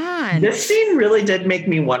going on? This scene really did make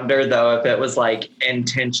me wonder, though, if it was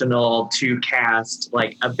intentional to cast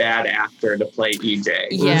a bad actor to play EJ.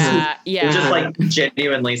 Yeah. It's just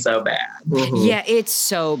genuinely so bad. Yeah, it's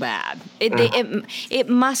so bad. It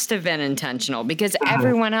must have been intentional because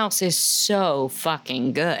everyone else is so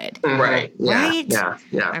fucking good. Right. Right? Yeah.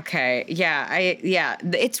 Okay. Yeah.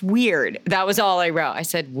 It's weird. That was all I wrote. I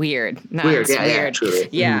said weird. No, weird. It's weird. Truly.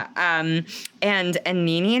 Yeah. And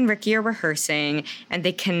Nene and Ricky are rehearsing, and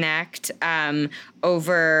they connect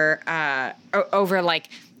over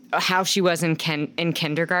how she was in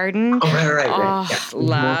kindergarten. Oh, right.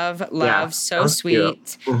 Love, so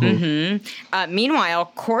sweet. Meanwhile,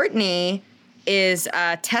 Courtney is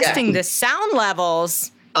testing the sound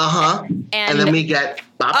levels. And then we get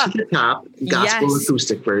Bop to the Top, gospel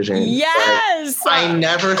acoustic version. Yes! I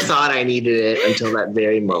never thought I needed it until that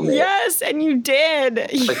very moment. Yes, and you did.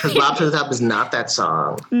 Because Bop to the Top is not that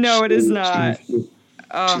song. No, it is not. She's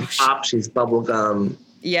pop, she's bubblegum.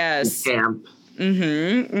 Yes. She's camp.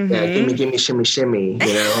 Yeah, gimme, shimmy, shimmy, you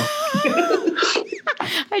know?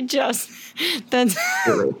 I just That's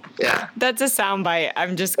yeah. That's a soundbite.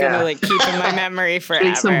 I'm just gonna like keep in my memory forever.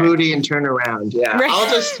 Take some booty and turn around. Yeah, right.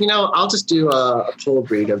 I'll just do a full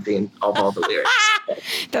read of all the lyrics.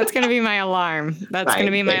 That's gonna be my alarm. That's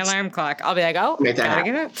gonna be my alarm clock. I'll be like, oh, gotta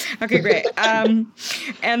get up. Okay, great.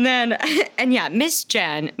 And then Miss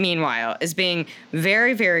Jen, meanwhile, is being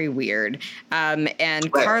very, very weird.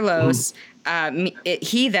 And Carlos.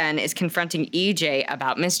 He then is confronting EJ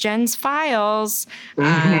about Miss Jen's files.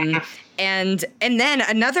 And then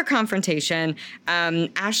another confrontation.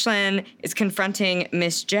 Ashlyn is confronting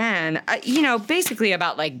Miss Jen, basically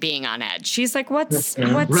about like being on edge. She's like, what's the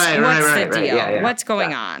deal? Yeah. What's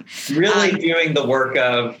going on? Really doing the work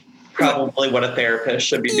of probably what a therapist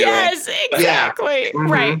should be doing. Yes, exactly.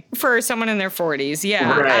 Right. For someone in their 40s.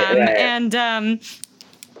 Yeah. Right.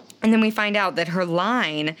 And then we find out that her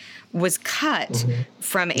line was cut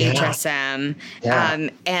from HSM. Yeah.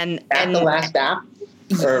 And the last app?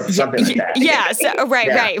 Or something like that. Yeah. So, right.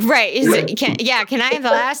 Can I have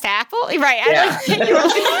the last apple? Right.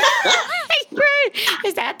 Right.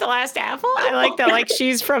 Is that the last apple? I like that. Like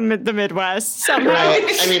she's from the Midwest somehow. Right.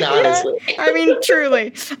 I mean, honestly. I mean,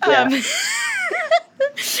 truly.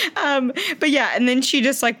 But yeah, and then she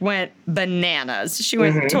just like went bananas. She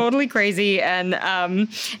went totally crazy, and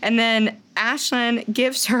then Ashlyn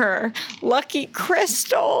gives her lucky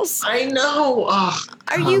crystals. I know.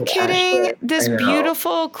 Are you kidding? Ashlyn. This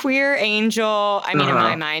beautiful queer angel. I mean, in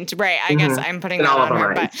my mind, right? I guess I'm putting that on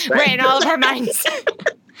her, but right in all of her minds.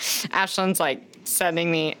 Ashlyn's like sending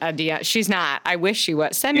me a DM. She's not. I wish she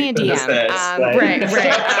was. Send me a DM. Right.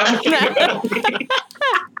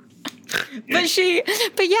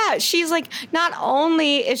 But yeah, she's like, not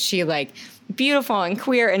only is she like beautiful and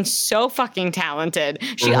queer and so fucking talented,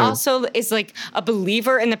 she also is like a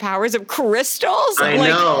believer in the powers of crystals. I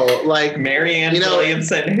know, like Marianne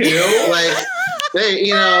Williamson, who like.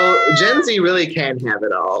 Gen Z really can have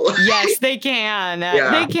it all. Yes, they can.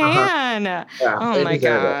 They can. Yeah, oh my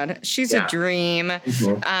God. She's a dream.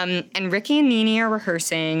 And Ricky and Nene are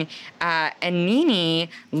rehearsing, and Nene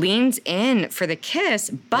leans in for the kiss,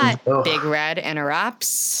 but Big Red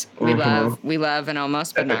interrupts. We love and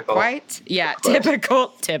almost, but not quite. Yeah,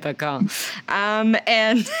 typical. And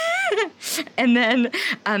then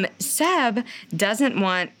Seb doesn't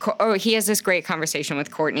want. He has this great conversation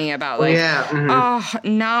with Courtney about like.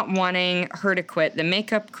 Not wanting her to quit the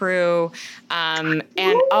makeup crew. And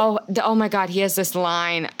oh my God, he has this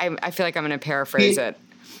line. I feel like I'm going to paraphrase it.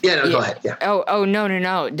 Yeah, no, go ahead. Yeah. Oh, no.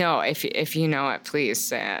 If you know it, please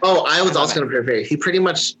say it. Oh, I was also going to paraphrase. He pretty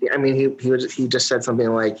much, I mean, he just said something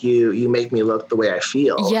like, you make me look the way I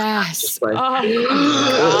feel. Yes. Just like,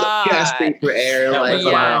 gasping for air. Like,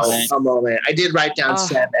 wow, a moment. I did write down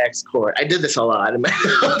Seb X Court. I did this a lot in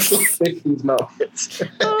these moments.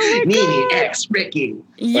 Nene X Ricky.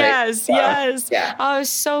 Yes. Yeah. Oh, it was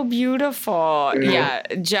so beautiful. Yeah,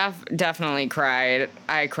 Jeff definitely cried.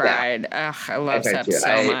 I cried. Yeah. I love Seb so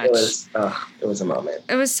much. It was a moment.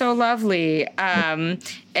 It was so lovely. And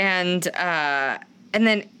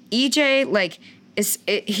then EJ like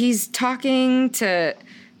he's talking to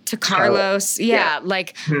Carlos. Yeah.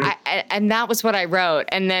 Like, and that was what I wrote.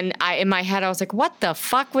 And then in my head, I was like, what the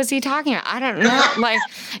fuck was he talking about? I don't know. Like,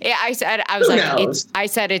 I said,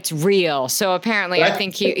 it's real. So apparently I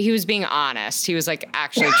think he was being honest. He was like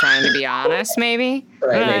actually trying to be honest, maybe.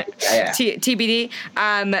 Right. TBD.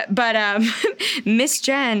 But Miss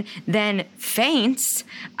Jen then faints.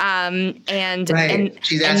 And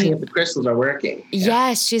she's asking if the crystals are working.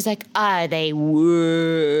 Yes. She's like, they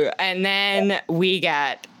were. And then we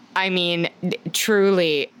get, I mean,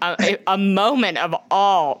 truly a moment of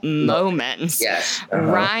all moments. Yes.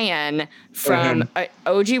 Ryan from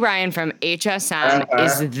OG Ryan from HSM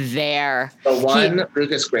is there. The one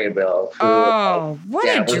Lucas Graybill. What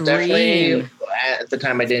a dream! At the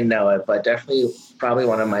time, I didn't know it, but definitely probably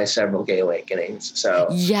one of my several gay awakenings. So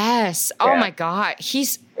yes. Oh my God,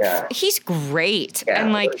 he's great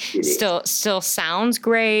and like still sounds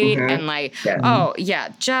great and like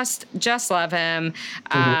just love him.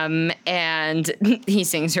 And he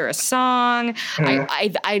sings her a song.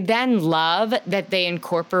 I then love that they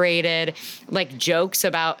incorporated like jokes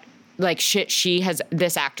about like shit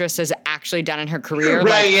this actress has actually done in her career.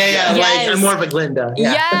 Right, like, yes. Like I'm more of a Glinda.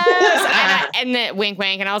 Yeah. Yes. and then wink,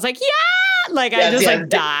 and I was like, yeah. Like I just like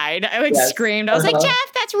died. I like screamed. I was like,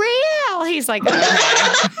 Jeff, that's real. He's like, okay.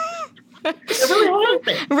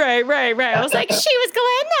 Right. I was like, she was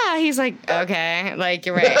yeah. He's like, okay, like,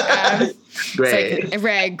 you're right. Great. Like,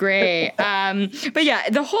 right, great. But yeah,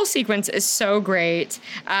 the whole sequence is so great.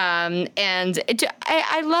 And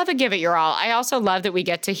I love a Give It Your All. I also love that we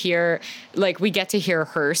get to hear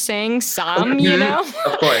her sing some, you know?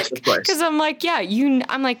 Of course. Because I'm like,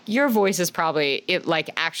 your voice is probably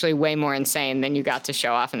actually way more insane than you got to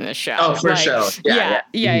show off in this show. Oh, for sure.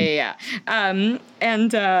 Yeah.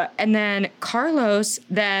 And then Carlos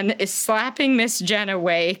then is slapping Miss Jen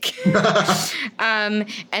awake. And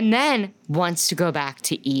then wants to go back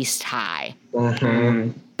to East High.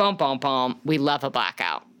 Mm-hmm. Boom, boom, boom. We love a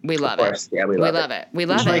blackout. We love it. Yeah, we love it. We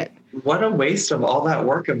love it. What a waste of all that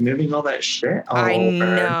work of moving all that shit all I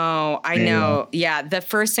over. know. Yeah, the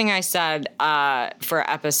first thing I said for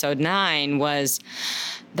episode 9 was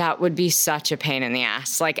that would be such a pain in the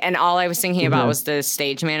ass. Like, and all I was thinking about was the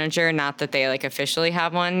stage manager. Not that they officially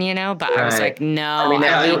have one, but I was like, no. I mean,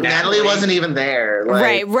 Natalie wasn't even there.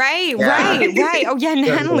 Right. Oh yeah,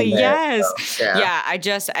 Natalie. Yes. So, yeah. I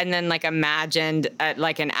just and then imagined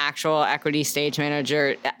an actual equity stage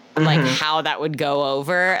manager, how that would go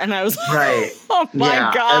over, and I was like, right. Oh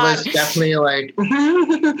my God. It was definitely like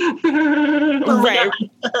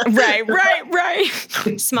right.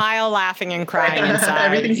 Smile, laughing, and crying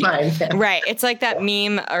inside. Everything's fine. Right. It's like that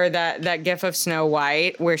meme or that gif of Snow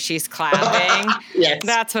White where she's clapping. Yes.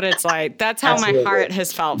 That's what it's like. That's how my heart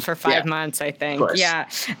has felt for 5 months, I think. Yeah.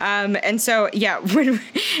 And so, when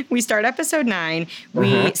we start episode 9,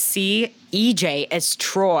 we see EJ as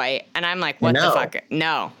Troy, and I'm like, what the fuck?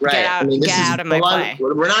 No. Right. Get out of my play.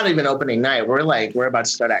 We're not even opening night. We're about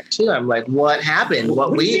to start act 2. I'm like, what happened?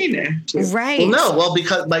 What we Right.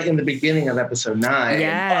 Because in the beginning of episode 9.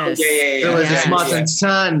 Yes. There was this mother and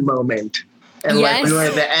son moment. And we were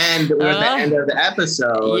at the end. We were at the end of the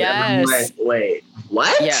episode. Yes. And I'm like, wait,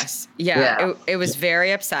 what? Yes. Yeah. It was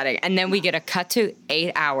very upsetting. And then we get a cut to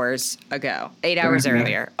 8 hours ago. 8 hours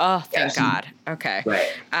earlier. Oh, thank God. Okay. Right.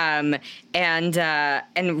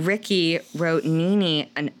 And Ricky wrote Nene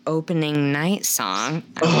an opening night song.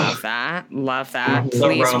 I love that.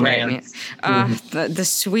 Please write me. The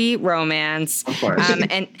sweet romance. Of course.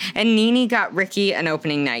 And Nene got Ricky an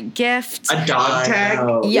opening night gift. A dog tag?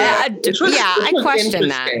 I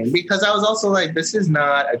questioned that. Because I was also like, this is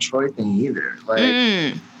not a Troy thing either. Like,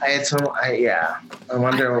 I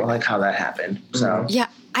wonder how that happened. So yeah.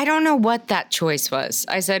 I don't know what that choice was.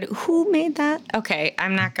 I said, who made that? Okay,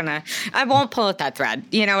 I won't pull at that thread.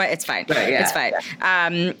 You know what? It's fine. Right, yeah, it's fine.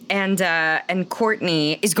 Yeah. And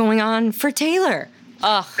Courtney is going on for Taylor.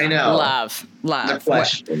 Oh, I know. Love. The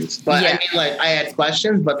questions. But I mean, I had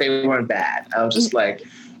questions, but they weren't bad. I was just like,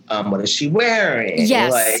 what is she wearing?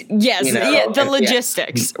 Yes. The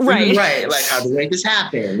logistics. Right. Right. Like, how to make this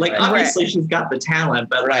happen? Obviously she's got the talent,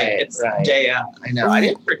 but it's JF. I know. I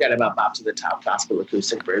didn't forget about Bop to the Top gospel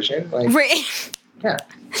acoustic version. Right. Yeah.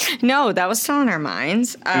 No, that was still in our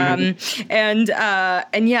minds. And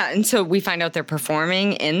so we find out they're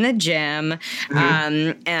performing in the gym.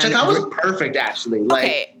 And that was perfect, actually.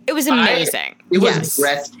 It was amazing. It was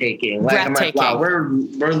breathtaking. I'm like, wow, we're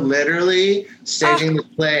literally staging this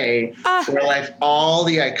play where all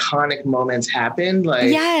the iconic moments happened.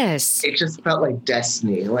 Yes. It just felt like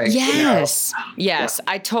destiny. Yes.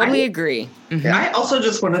 I totally agree. Mm-hmm. I also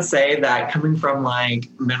just want to say that coming from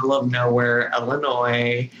middle of nowhere,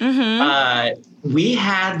 Illinois, we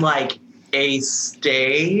had a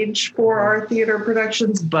stage for our theater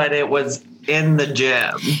productions, but it was in the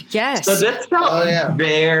gym. Yes. So this felt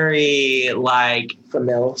very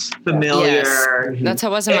familiar. Yes. That's how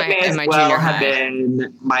it was in my junior high. Have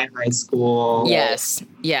been my high school. Yes.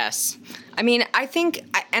 I mean, I think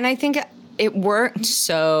it worked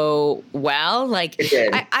so well. It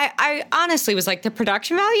did. I honestly was like, the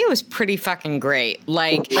production value was pretty fucking great.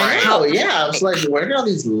 I was like, where did all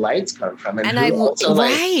these lights come from? And I love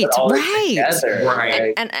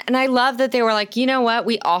that they were like, you know what?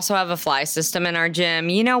 We also have a fly system in our gym.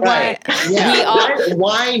 You know what? Yeah.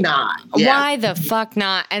 Why not? Yeah. Why the fuck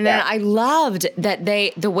not? And then I loved that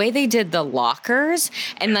the way they did the lockers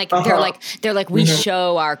and they're like, we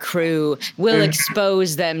show our crew, we'll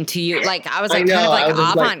expose them to you. I was kind of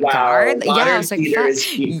avant-garde. Wow, I was like, yes.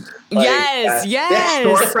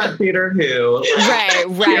 Storefront theater who? Right.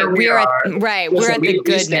 We're at the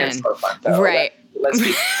Goodman. Right. Let's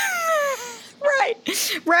be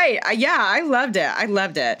Right. Yeah, I loved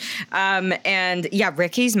it. And yeah,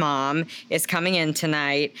 Ricky's mom is coming in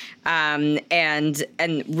tonight. And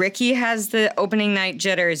Ricky has the opening night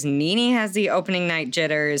jitters. Nene has the opening night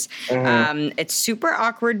jitters. It's super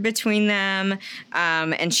awkward between them.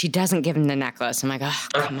 And she doesn't give him the necklace. I'm like, oh,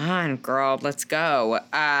 come on, girl, let's go.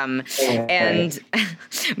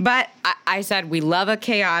 But I said, we love a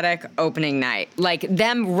chaotic opening night. Like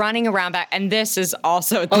them running around back. And this is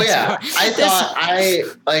also. I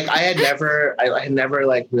had never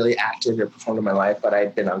like really acted or performed in my life, but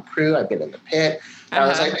I'd been on crew, I've been in the pit. I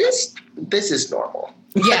was like, this is normal.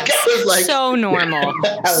 Yes, like, so normal.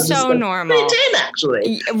 So normal. Pretty tame,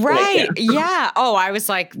 actually. Right, yeah. Oh, I was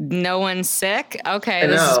like, no one's sick? Okay,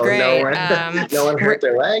 this is great. No one hurt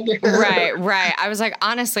their leg. Right. I was like,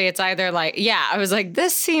 honestly, it's either like, I was like,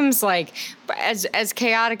 this seems like as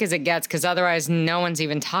chaotic as it gets, because otherwise no one's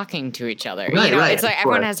even talking to each other. Right, it's like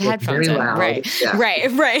everyone has headphones in. Right.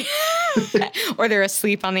 Or they're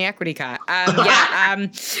asleep on the equity cot.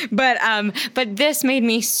 But this made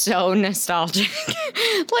me so nostalgic.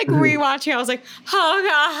 Like rewatching, I was like, oh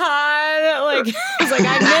God. Like, I was like,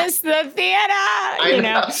 I miss the theater, you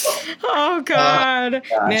know? Oh God.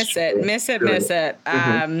 Miss it.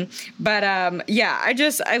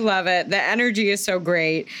 I love it. The energy is so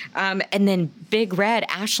great. And then Big Red,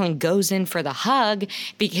 Ashlyn goes in for the hug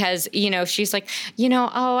because, she's like,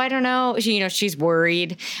 I don't know. She's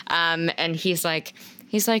worried. And he's like,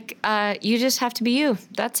 you just have to be you.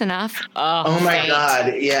 That's enough. Oh my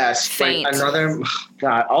God. Yes. Like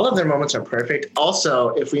God, all of their moments are perfect.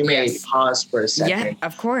 Also, if we may pause for a second. Yeah,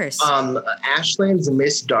 of course. Ashlyn's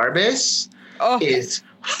Miss Darbus is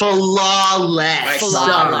flawless.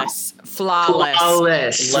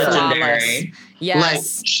 Legendary. Yes. Like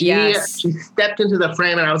she stepped into the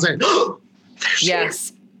frame and I was like, oh, there she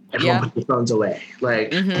is. Everyone put the phones away.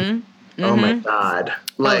 Like, oh my God.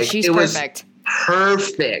 Like, she's perfect.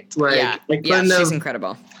 Perfect. Like, she's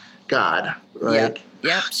incredible. God. Like,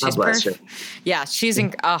 Yep, she's perfect. Yeah, she's my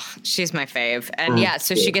fave. And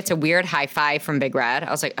so she gets a weird high five from Big Red.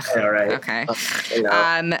 I was like, okay.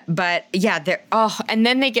 But yeah, and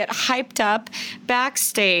then they get hyped up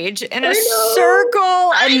backstage in a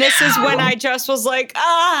circle. And this is when I just was like,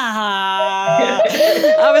 I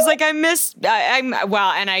was like, and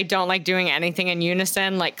I don't like doing anything in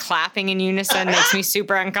unison, like clapping in unison makes me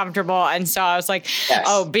super uncomfortable. And so I was like,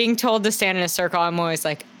 being told to stand in a circle, I'm always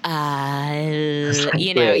like,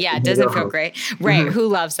 it doesn't feel great. Right. Who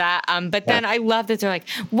loves that? But then I love that they're like,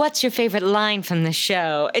 what's your favorite line from the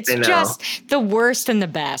show? It's just the worst and the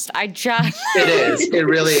best. It is. It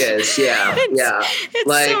really is. Yeah. It's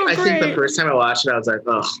like, so I think the first time I watched it, I was like,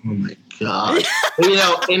 oh my God.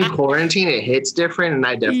 In quarantine, it hits different, and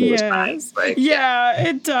I definitely was fine. Like,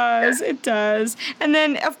 it does. It does. And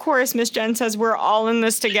then, of course, Miss Jen says, we're all in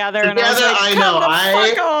this together. And I was like, come the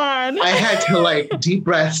fuck on. I had to, deep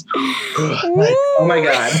breaths. Oh, my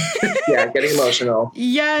God. Getting emotional.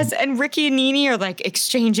 Yes, and Ricky and Nene are,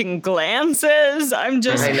 exchanging glances. I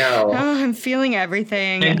know. I'm feeling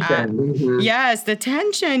everything. Tension. Yes, the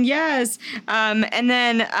tension, yes. And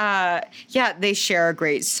then, they share a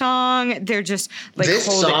great song. They're just this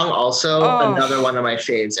song also another one of my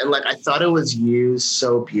faves, and I thought it was used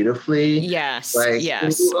so beautifully. Yes, rarely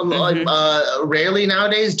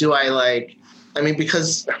nowadays do I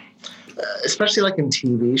because especially in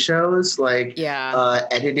TV shows,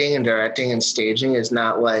 editing and directing and staging is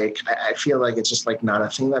not I feel like it's just not a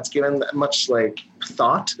thing that's given that much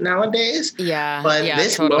thought nowadays. Yeah, but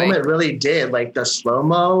this moment really did, the slow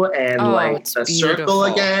mo and the circle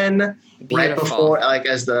again. Beautiful. Right before,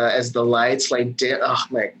 as the lights did. Oh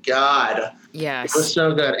my God! Yes, it was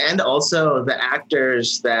so good. And also the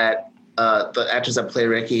actors that play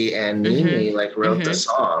Ricky and Nene wrote the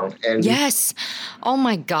song. And yes, oh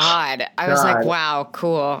my God! I was like, wow,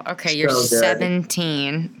 cool. Okay, you're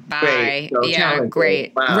 17. Bye. Great. So talented.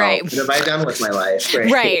 Great. Wow. Right. What have I done with my life?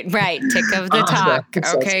 Great. Right. Tick of the talk.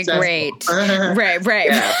 Okay, great. Right.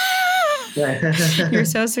 Yeah. You're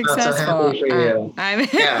so successful. I'm so happy for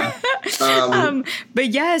you. But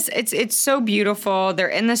yes, it's so beautiful. They're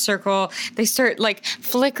in the circle. They start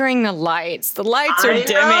flickering the lights. The lights are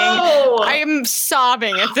dimming. I am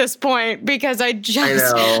sobbing at this point because I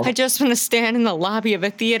just want to stand in the lobby of a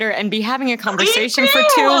theater and be having a conversation for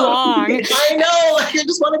too long. I know. I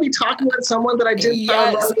just want to be talking with someone that I didn't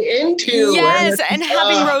run into. Yes, and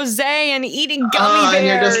having rosé and eating gummy bears. And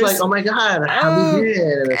you're just oh my God, how we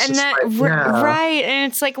did. Right.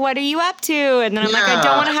 And it's what are you up to? And then I'm I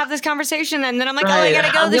don't want to have this conversation conversation, and then I'm like, oh, I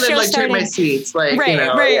gotta go. The show's starting. Check my seats, like,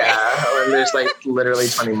 right. Yeah. And there's like literally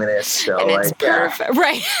 20 minutes still. And it's perfect.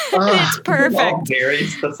 Right. It's perfect. Very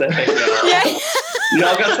specific. Yeah.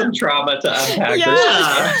 Y'all got some trauma to unpack.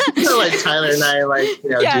 Yeah. Like Tyler and I,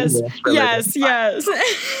 yes.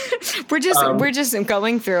 We're just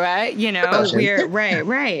going through it, we're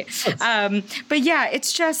right. But yeah,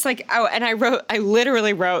 it's just like, and I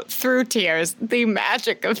literally wrote through tears, the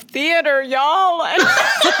magic of theater, y'all.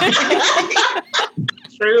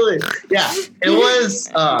 Truly. Yeah, it was.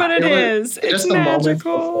 But it's just the moments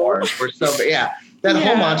before were so, that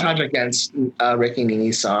whole montage against Ricky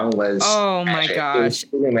Nini's song was my gosh. It was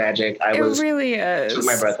really magic. It really is. Took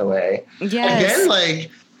my breath away. Yes.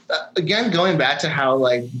 Again, going back to how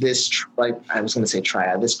this, I was going to say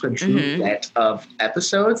triad, this quadruplet of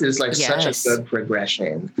episodes is such a good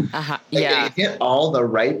progression. They hit all the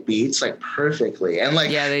right beats perfectly, and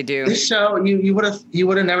they do. This show, you would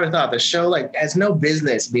have never thought the show has no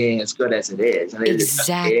business being as good as it is. And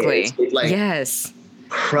exactly. It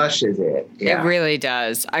crushes it. Yeah. It really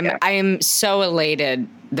does. I am so elated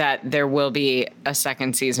that there will be a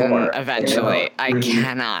second season eventually. I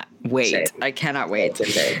cannot wait. Same. I cannot wait.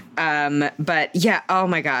 Same. But yeah, oh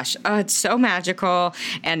my gosh. It's so magical.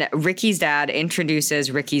 And Ricky's dad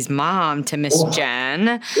introduces Ricky's mom to Miss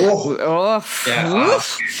Jen.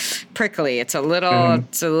 Prickly. It's a little and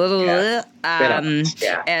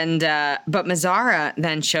but Mazzara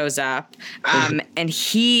then shows up and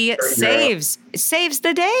he saves the day. Saves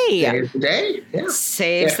the day? Yeah.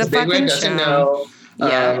 Saves the Big fucking Red doesn't show. know.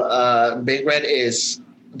 Big Red is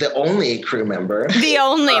the only crew member. The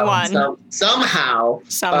only one. Somehow.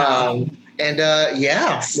 Still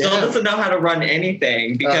doesn't know how to run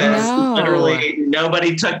anything because literally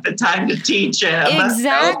nobody took the time to teach him.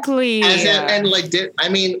 Exactly.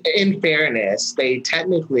 In fairness, they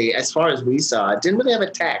technically, as far as we saw, didn't really have a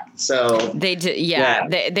tech. So they did. Yeah.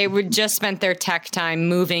 They would just spent their tech time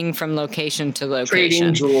moving from location to location.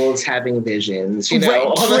 Trading jewels, having visions.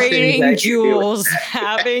 Trading jewels,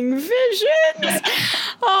 having visions.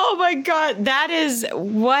 Oh my God, that is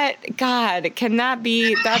what God can that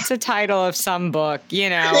be? That's a title of some book, or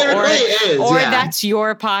that's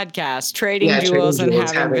your podcast, Trading Jewels and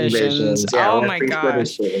Having Visions. Oh my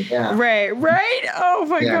gosh. Right. Oh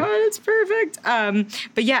my God, it's perfect.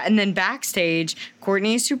 But yeah, and then backstage,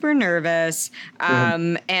 Courtney is super nervous.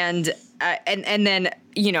 And then,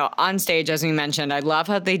 on stage, as we mentioned, I love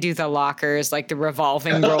how they do the lockers, the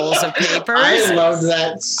revolving rolls of papers. I loved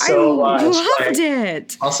that so much. I loved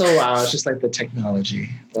it. Also, wow, it's just the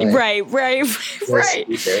technology. Right.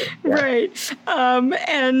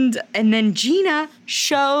 And then Gina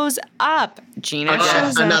shows up.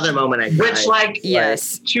 Another moment I cried.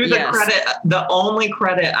 Which, to the credit, the only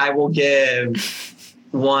credit I will give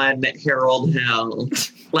one Harold Hill.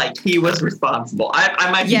 He was responsible. I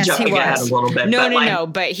might be jumping ahead a little bit. No,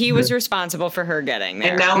 but he was responsible for her getting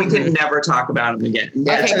there. And now we can never talk about him again.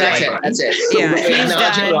 Yeah, that's it. Yeah, he's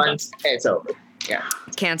done. Once, it's over. Yeah.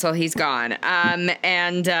 Cancel. He's gone.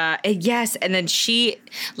 And then she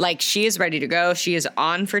is ready to go. She is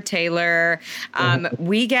on for Taylor.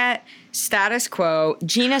 We get status quo.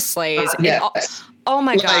 Gina slays. Oh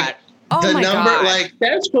my God. Oh my God.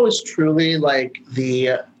 Status Quo is truly is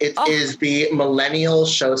the millennial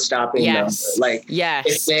show-stopping number.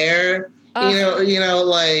 If they're,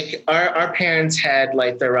 our parents had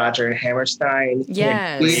the Roger and Hammerstein.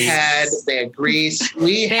 Yes. They had Grease.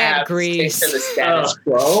 We have Grease. Stick to the status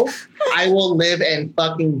quo. I will live and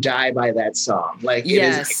fucking die by that song. It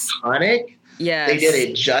is iconic. Yes. They did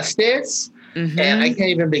it justice. And I can't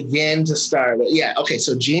even begin to start. But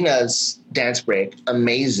so Gina's dance break,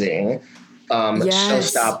 amazing.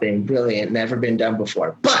 Show-stopping, brilliant, never been done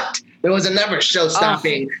before. But there was another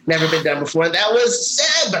show-stopping, never been done before. And that was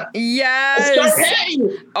Seb. Yes.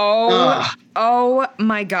 Oh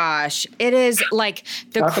my gosh. It is the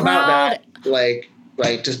Talk crowd. About that,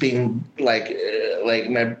 just being my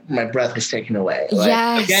breath was taken away.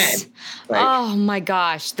 Yes. Again. Oh my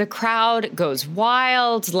gosh. The crowd goes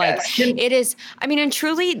wild. It is, and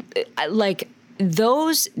truly,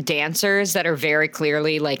 those dancers that are very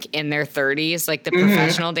clearly in their 30s, the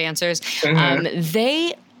professional dancers,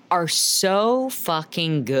 they are so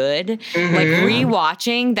fucking good.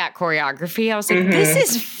 Rewatching that choreography, I was like, this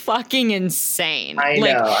is fucking insane. I know.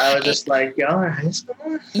 I was just y'all are high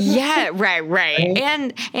school? Yeah, right.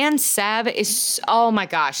 And Seb is, oh my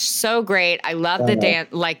gosh, so great. I love the dance,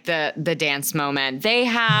 the dance moment. They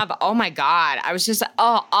have, oh my God. I was just,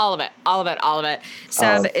 all of it.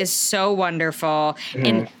 Seb is so wonderful.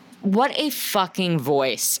 And what a fucking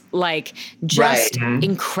voice. Like, just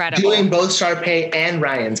incredible. Doing both Sharpay and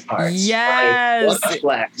Ryan's parts. Yes. Like, what a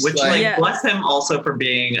flex. Which, bless him also for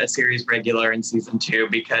being a series regular in season 2,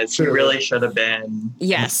 because he really should have been.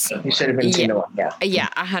 Yes. He should have been Tina 1, yeah. Yeah,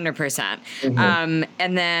 100%.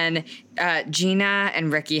 And then Gina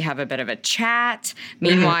and Ricky have a bit of a chat.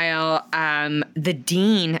 Meanwhile, the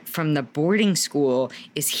dean from the boarding school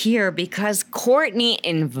is here because Courtney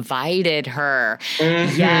invited her.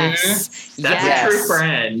 Yes. That's a true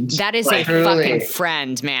friend. That is a fucking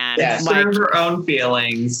friend, man. Yes. Like, serve her own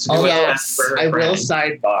feelings. I will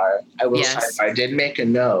sidebar. I did make a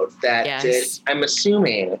note that I'm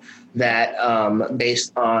assuming that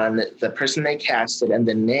based on the person they casted and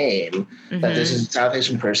the name, that this is a South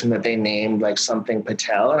Asian person that they named like something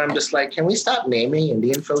Patel. And I'm just like, can we stop naming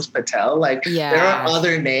Indian folks Patel? Like, there are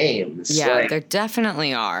other names. Yeah, like, there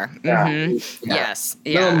definitely are. Yes.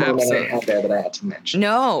 Yeah, absolutely. I had there that I had to mention.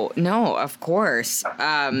 No, of course.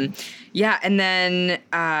 And then,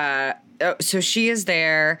 so she is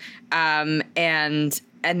there, and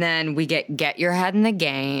then we get your head in the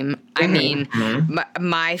game. I mean,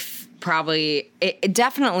 it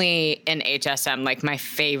definitely in HSM, like my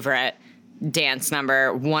favorite dance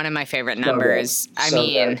number, one of my favorite numbers.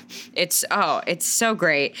 It's so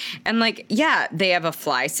great. And like, they have a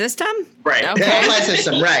fly system. Right. Okay. They have a fly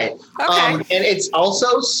system, right. Okay. And it's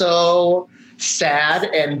also so sad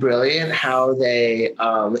and brilliant how they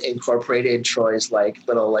incorporated Troy's like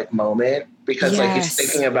little like moment, because like he's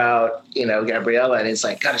thinking about, you know, Gabriella, and it's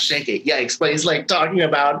like, gotta shake it. Yikes. But he's like talking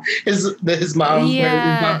about his mom, his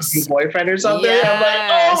mom's boyfriend or something. Yes. I'm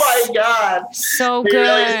like, oh my God. So they good.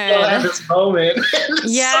 Really still have this moment.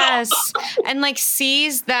 Yes. And like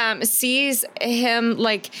sees him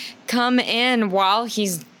like come in while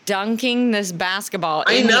he's dunking this basketball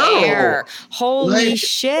in the air. Holy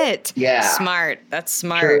shit. Yeah. Smart. That's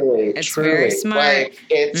smart. It's very smart. Like,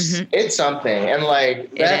 it's something. And like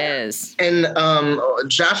that, it is. And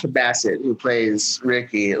Joshua Bassett, who plays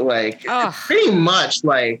Ricky, like pretty much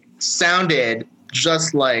like sounded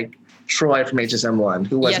just like Troy from HSM1,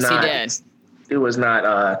 who was not. He did. Who was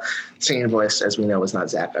not singing voice, as we know, was not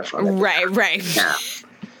Zac Efron. Right. Yeah.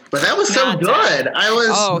 But that was so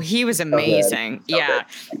good. He was amazing.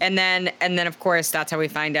 And then of course that's how we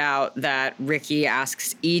find out that Ricky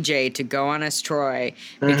asks EJ to go on as Troy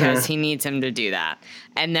because he needs him to do that.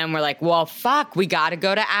 And then we're like, well, fuck, we got to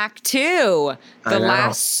go to Act 2, the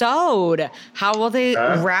last sode. How will they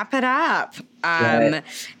wrap it up? And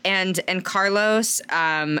Carlos,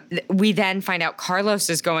 we then find out Carlos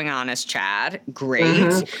is going on as Chad.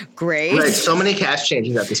 Great. Right. So many cast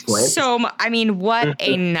changes at this point. I mean, what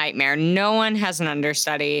a nightmare. No one has an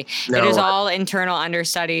understudy. It is all internal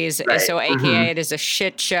understudies. Right. So AKA it is a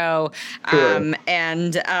shit show. And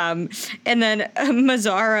then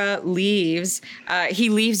Mazzara leaves. He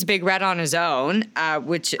leaves Big Red on his own,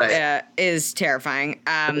 which is terrifying.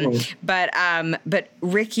 But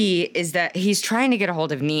Ricky is that he's trying to get a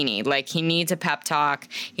hold of Nene. Like, he needs a pep talk.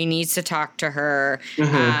 He needs to talk to her.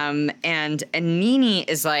 And Nene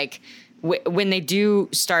is like, when they do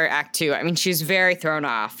start Act 2, I mean, she's very thrown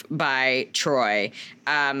off by Troy.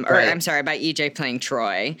 I'm sorry, by EJ playing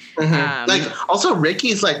Troy. Like, also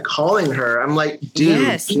Ricky's like calling her. I'm like,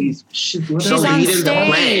 dude, she's on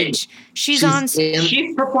stage. She's on stage.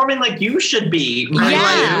 She's performing like you should be.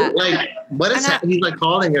 Like, what is happening? He's like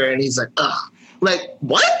calling her, and he's like, ugh. Like,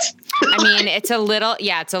 what? I mean, it's a little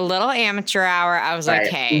amateur hour. I was like,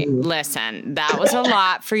 hey, listen, that was a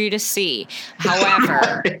lot for you to see.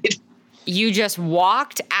 However, you just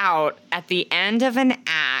walked out at the end of an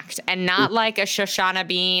act, and not like a Shoshana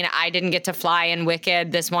Bean, I didn't get to fly in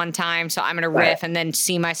Wicked this one time, so I'm going to riff and then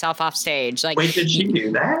see myself off stage. Like, wait, did she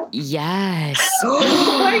do that? Yes.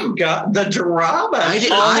 Oh my God, the drama. I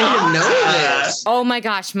didn't know this. Oh my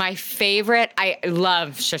gosh, my favorite, I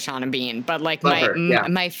love Shoshana Bean, but like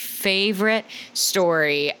my favorite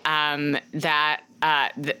story that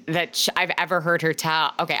I've ever heard her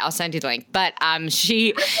tell. Okay, I'll send you the link. But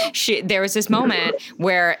she there was this moment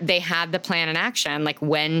where they had the plan in action, like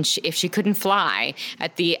when if she couldn't fly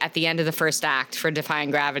at the end of the first act for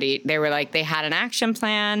Defying Gravity, they were like, they had an action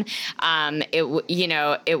plan.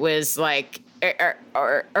 It was like.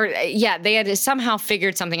 They had somehow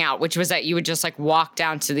figured something out, which was that you would just like walk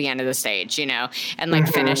down to the end of the stage, and like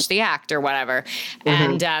finish the act or whatever.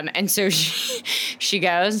 And so she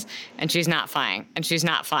goes and she's not flying and she's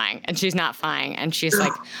not flying and she's not flying. And she's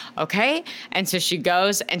like, okay. And so she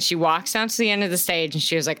goes and she walks down to the end of the stage and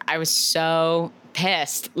she was like, I was so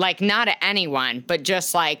pissed, like not at anyone, but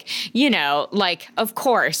just like, like, of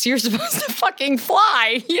course you're supposed to fucking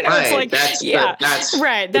fly, it's like, that's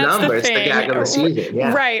right. The That's numbers, the thing. the gag of the season.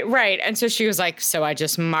 Yeah. Right. And so she was like, so I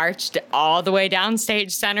just marched all the way down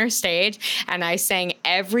center stage, and I sang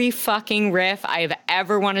every fucking riff I've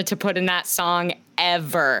ever wanted to put in that song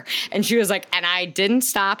ever. And she was like, and I didn't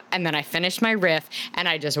stop. And then I finished my riff and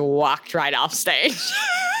I just walked right off stage.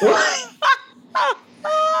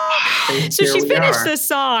 So she finished the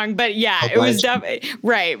song, but it was definitely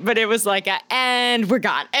right. But it was like, and we're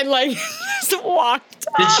gone. And like, just walked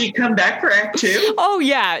Did she come back for Act 2? Oh,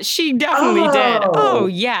 yeah, she definitely did. Oh,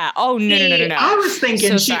 yeah. Oh, no. I was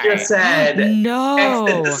thinking she just said, no.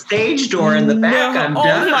 Exit the stage door in the back. I'm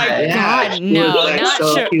done. Oh, my God. No, not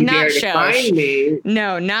show. Not show.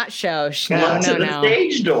 No, not show. No. The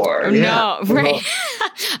stage door. No, right.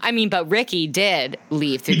 I mean, but Ricky did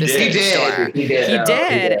leave through the stage door. He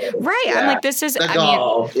did. Right. Yeah. I'm like, this is,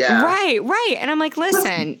 right. And I'm like,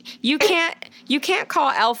 listen, you can't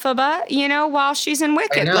call Elphaba, while she's in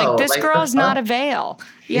Wicked. Like, this girl is not a veil.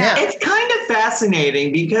 Yeah. It's kind of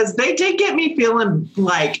fascinating because they did get me feeling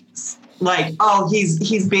like, oh,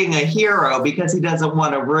 he's being a hero because he doesn't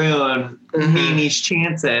want to ruin Mimi's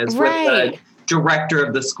chances with the director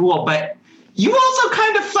of the school. But you also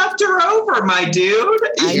kind of fucked her over, my dude.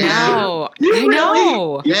 I know. You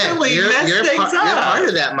really messed things up. You're part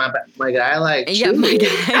of that, my guy. Like, my guy.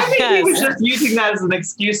 I think he was just using that as an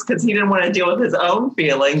excuse because he didn't want to deal with his own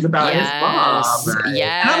feelings about his mom. Right?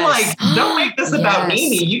 Yes. And I'm like, don't make this about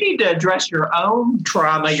Mimi. You need to address your own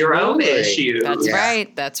trauma, your own issues. That's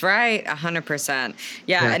right. 100%.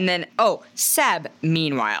 Yeah. And then, Seb,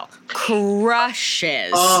 meanwhile,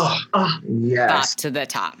 crushes Bop to the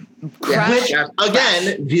Top. Yes.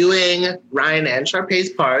 Again, viewing Ryan and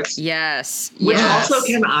Sharpay's parts. Yes. Which also,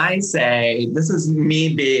 can I say, this is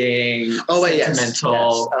me being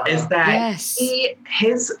sentimental, is that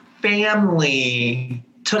his family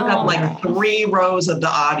took up like 3 rows of the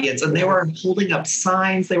audience, and they were holding up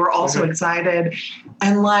signs. They were also excited.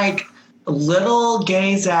 And like little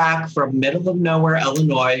gay Zach from middle of nowhere,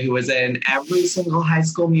 Illinois, who was in every single High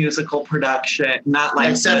School Musical production, not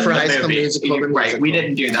like except for High School Musical. Right, we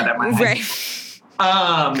didn't do that at my high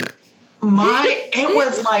school. It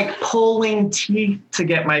was like pulling teeth to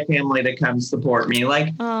get my family to come support me.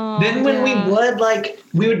 Like then when we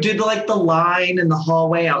would do the line in the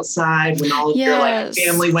hallway outside when all of your like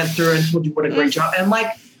family went through and told you what a great job. And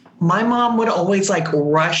like my mom would always like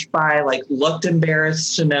rush by, like looked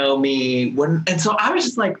embarrassed to know me. And so I was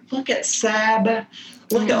just like, look at Seb.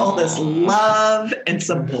 Look at all this love and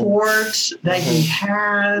support that he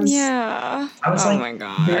has. Yeah. I was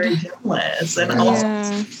very jealous and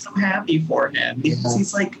also so happy for him because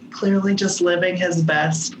he's like clearly just living his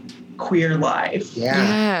best queer life.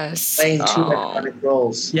 Yes. Playing 2 iconic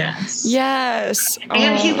roles. Yes.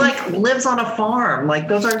 And he like lives on a farm. Like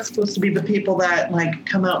those aren't supposed to be the people that like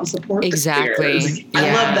come out and support the queers.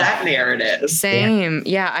 I love that narrative. Same.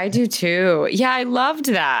 Yeah, I do too. Yeah, I loved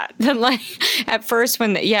that. Like at first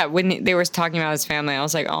when they were talking about his family, I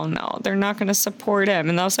was like, oh no, they're not going to support him.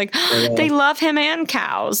 And I was like, they love him and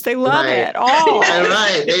cows. They love it all.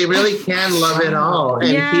 Right. They really can love it all.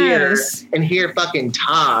 And here fucking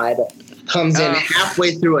Todd comes in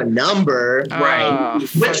halfway through a number.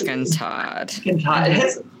 Fucking Todd.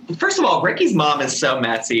 First of all, Ricky's mom is so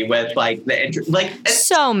messy with like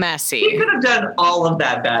so messy. He could have done all of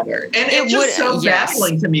that better. And it's just so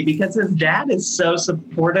baffling to me because his dad is so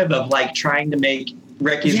supportive of like trying to make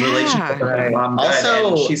Ricky's relationship with her mom good.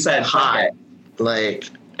 Also, and she said hot. Like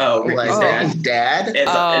Ricky's dad?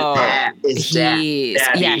 He's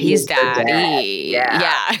daddy.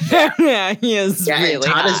 Yeah, he is really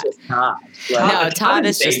Todd hot. is just hot. Todd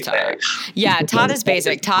is just Todd. Yeah, Todd is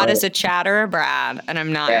basic. Todd is a chatterer Brad, and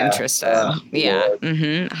I'm not interested. 100%.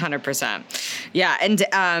 Yeah,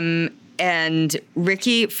 and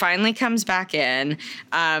Ricky finally comes back in,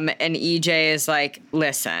 and EJ is like,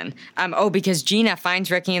 listen, because Gina finds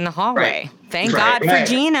Ricky in the hallway. Right. Thank God for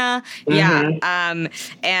Gina. Yeah.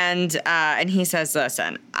 And he says,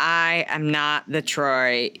 listen, I am not the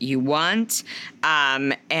Troy you want.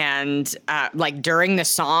 Like during the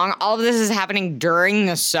song, all of this is happening during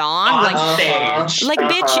the song.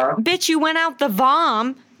 Bitch, you went out the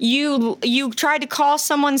vom. you tried to call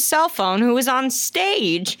someone's cell phone who was on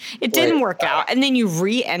stage. It didn't work out. And then you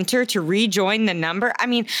re-enter to rejoin the number. I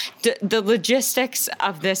mean, the logistics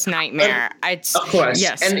of this nightmare. Of course.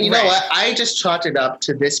 Yes. And you know what? I just chalked it up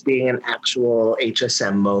to this being an actual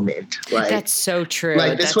HSM moment. Like, that's so true.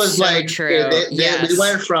 Like this was so like true. We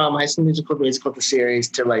went from High School Musical the series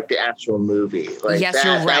to like the actual movie. Like yes,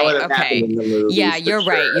 you're right. Okay. In the movie, yeah, you're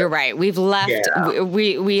right. You're right. We've left. Yeah.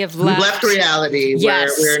 We have left. We've left reality.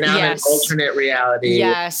 Yes. We're now in an alternate reality.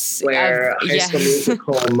 Yes. Where High School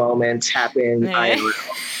Musical moments happen. Yeah.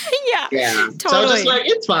 Totally. So just like,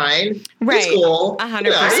 it's fine. Right. It's cool. 100%.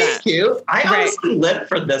 It's cute. I honestly live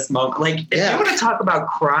for this moment. Like, if you want to talk about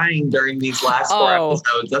crying during these last 4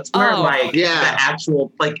 episodes, that's where the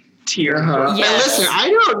actual like tear. And listen, I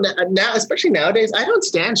don't now, especially nowadays, I don't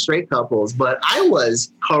stand straight couples, but I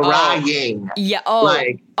was crying.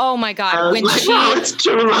 Oh my God. When like, it's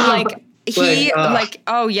too long. Like,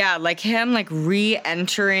 like him like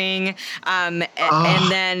re-entering and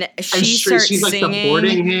then she's singing. Like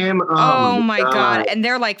supporting him. Oh my God. And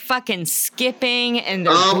they're like fucking skipping and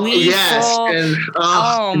they're gleeful. Yes. And,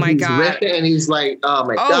 oh my God. Ripping, and he's like, oh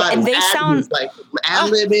my God. And they sound like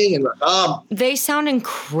ad-libbing and they sound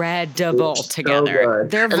incredible together.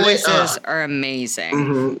 Their voices are amazing.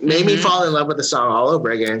 Mm-hmm. Made me fall in love with the song all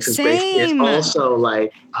over again because it's also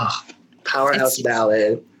like powerhouse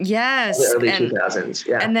ballad. Yes. The early 2000s.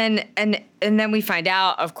 Yeah. And then we find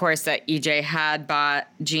out, of course, that EJ had bought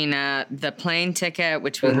Gina the plane ticket,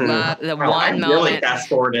 which we love. The one I moment. Really fast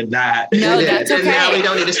forwarded that. No, that's okay. And now we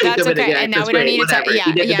don't need to speak of it again. And now we don't need to talk.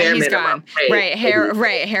 He's gone. Right.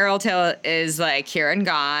 Harold Hill is like here and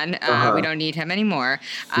gone. We don't need him anymore.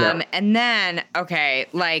 And then,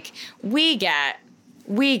 like we get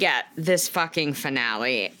this fucking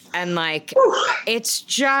finale, and like it's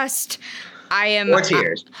just more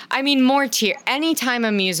tears. More tears. Anytime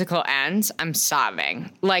a musical ends, I'm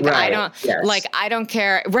sobbing. Like I don't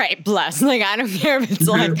care. Right, bless. Like I don't care if it's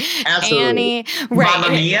like Annie,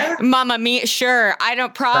 right? Mamma Mia. Sure, I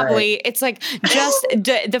don't. Probably it's like just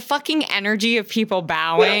the fucking energy of people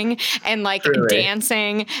bowing and like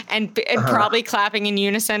dancing and probably clapping in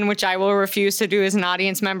unison, which I will refuse to do as an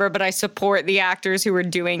audience member, but I support the actors who are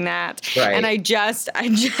doing that. Right. And I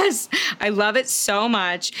love it so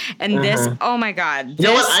much. And this. Oh my God. You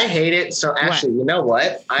know what? I hate it. So actually, you know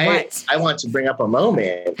what? I want to bring up a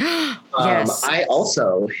moment. Yes. I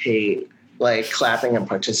also hate like clapping and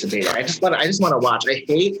participating. I just want to watch. I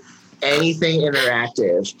hate anything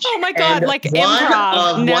interactive. Oh my God, like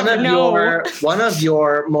improv. One of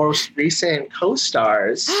your most recent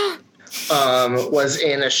co-stars was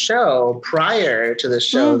in a show prior to the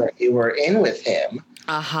show that you were in with him.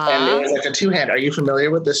 And it was like a two-hand. Are you familiar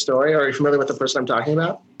with this story, or are you familiar with the person I'm talking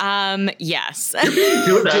about? Yes.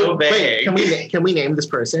 Wait, can we name this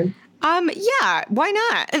person? Yeah, why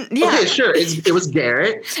not? Yeah. Okay, sure. It was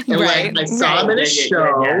Garrett, and like I saw him in a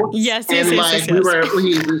show. Yes, and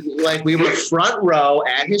we were front row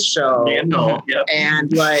at his show,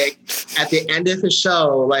 and like at the end of his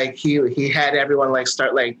show, like he had everyone like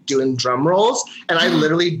start like doing drum rolls, and I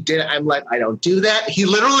literally did. I'm like, I don't do that. He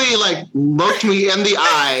literally like looked me in the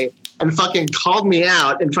eye and fucking called me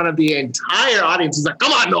out in front of the entire audience. He's like,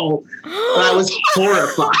 "Come on, Noel," and I was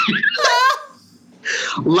horrified.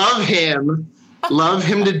 Love him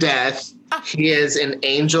to death. He is an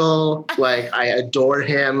angel. Like, I adore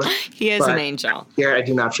him. He is an angel. Here, I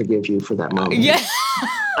do not forgive you for that moment. Yeah.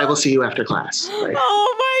 I will see you after class. Like,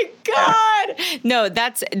 oh my God. No,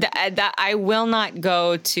 that I will not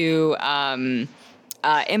go to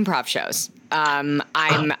improv shows.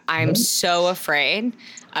 I'm so afraid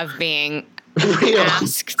of being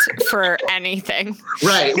asked for anything.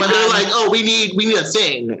 Right. When they're like, oh, we need a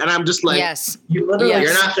thing. And I'm just like, yes. You literally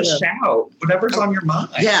you're not going to shout whatever's on your mind.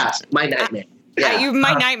 Yeah. My nightmare.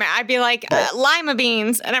 My nightmare. I'd be like, lima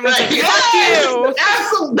beans. And everyone's like, fuck you.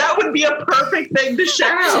 Absolutely. That would be a perfect thing to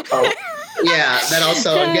shout. Yeah, that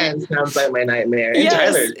also again sounds like my nightmare. And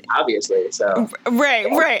Tyler, obviously. So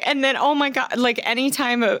right. And then oh my God, like any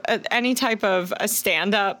type of a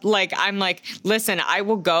stand up, like I'm like, listen, I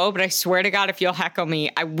will go, but I swear to God, if you'll heckle me,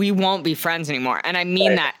 we won't be friends anymore. And I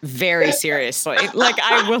mean that very seriously. Like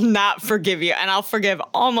I will not forgive you, and I'll forgive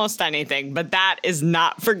almost anything, but that is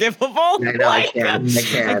not forgivable. I know. I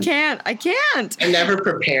can't. I can't. I'm never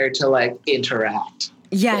prepared to like interact.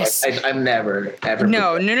 Yes. Like, I'm never, ever.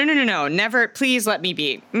 No. Never. Please let me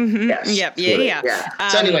be. Mm-hmm. Yes. Yep. Really. Yeah.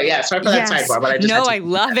 So anyway, sorry for that sidebar, but I just I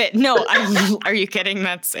love it. No, are you kidding?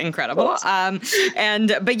 That's incredible.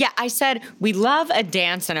 But yeah, I said we love a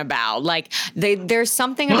dance and a bow. Like there's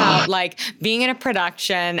something about like being in a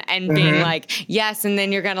production and being like, yes, and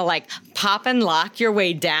then you're gonna like pop and lock your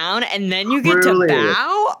way down, and then you get to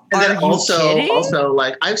bow. And then kidding? also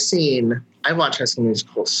like I've watched High School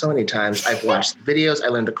Musical so many times. I've watched videos. I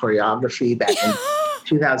learned the choreography back in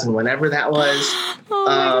 2000, whenever that was.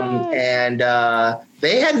 And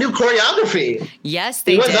they had new choreography. Yes,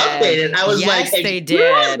 they did. It was updated. I was yes, like, they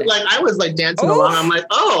did. Like I was like dancing along. I'm like,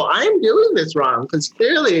 oh, I'm doing this wrong because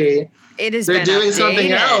clearly they're doing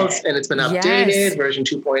something else, and it's been updated, version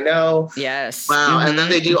 2.0. Yes. Wow. And then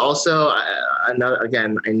they do also another.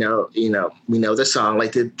 Again, I know we know the song.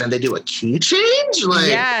 Like, then they do a key change. Like,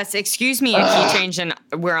 yes. Excuse me, a key change, and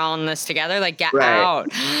we're all in this together. Like, get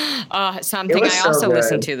out. Something I also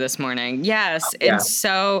listened to this morning. Yes,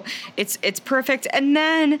 it's perfect. And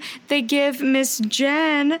then they give Miss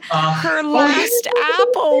Jen her last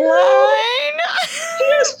Apple line.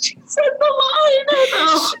 Yes, she said the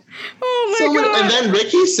line. Oh my God. And then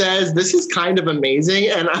Ricky says, "This is kind of amazing,"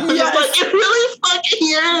 and I was like, "It really fucking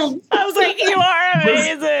is." I was like, "You are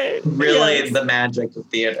amazing." Really, the magic of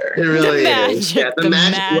theater. It really is. Yeah, the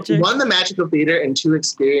magic. One, the magic of theater, and two,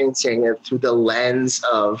 experiencing it through the lens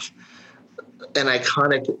of an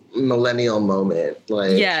iconic millennial moment.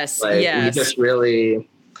 Like, we just really.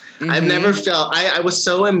 I've never felt. I was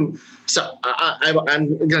so. So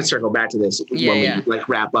I'm going to circle back to this when we like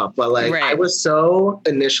wrap up, but like I was so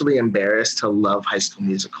initially embarrassed to love High School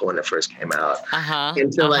Musical when it first came out,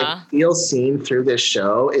 and to like feel seen through this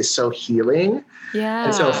show is so healing,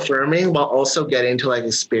 and so affirming, while also getting to like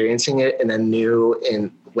experiencing it in a new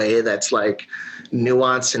way that's like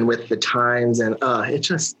nuanced and with the times, and it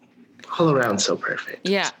just all around so perfect.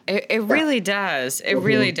 Yeah, it really does. It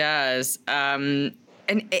really does. And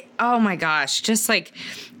oh my gosh, just like.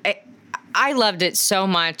 I loved it so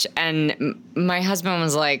much, and my husband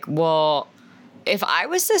was like, well, if I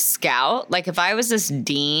was the scout, like if I was this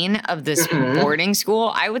dean of this boarding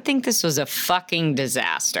school, I would think this was a fucking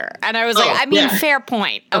disaster. And I was fair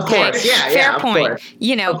point. Okay. Of course. Fair point. Course.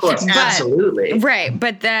 You know, of course. Absolutely. Right.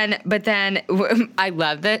 But then I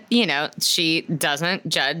love that, she doesn't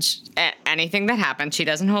judge anything that happens. She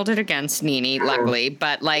doesn't hold it against Nene, luckily.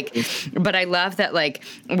 But I love that, like,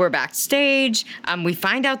 we're backstage. We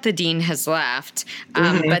find out the dean has left.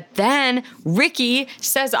 But then Ricky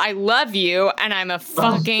says, I love you. And I'm a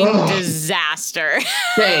fucking disaster.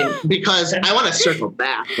 Same, because I want to circle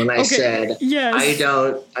back when I said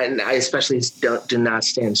I especially do not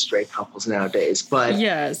stand straight couples nowadays. But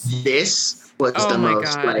this was the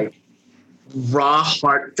most like raw,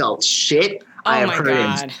 heartfelt shit I have heard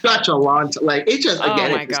in such a long time. Like, it just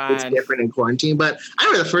it's different in quarantine. But I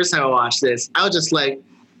remember the first time I watched this, I was just like,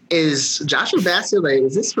 is Joshua Bassett, like,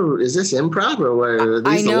 is this improv or are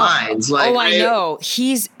these the lines? Like, I know.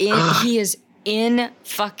 He is in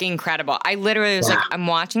fucking incredible. I literally was like, I'm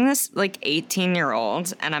watching this like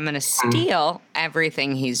 18-year-old and I'm gonna steal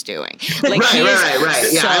everything he's doing. Like, right.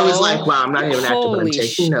 Yeah, I was like, wow, I'm not even active, but I'm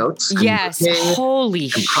taking notes. Yes, holy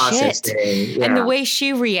shit. Yeah. And the way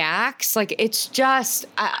she reacts, like, it's just,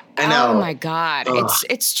 I know. Oh my God.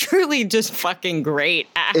 It's truly just fucking great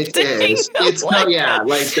acting. It is.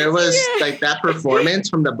 Like, there was like that performance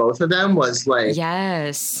from the both of them was like,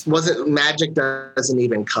 wasn't magic, doesn't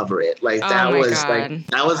even cover it. Like, that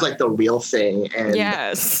was like the real thing. And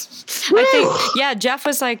I think Jeff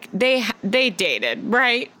was like, they dated,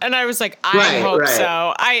 right? And I was like, I hope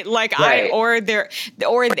so. Or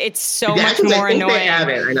it's so much more annoying. They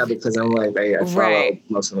haven't. I know, because I'm like, I follow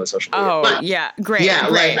most of the social media. Great. Yeah,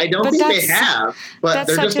 great. Like, I don't think they have, but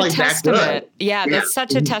they're just like that good. Yeah, that's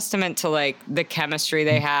such a testament to like the chemistry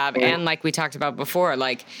they have, and like we talked about before,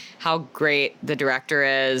 like how great the director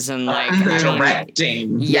is, and like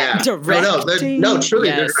directing. Directing. No, truly,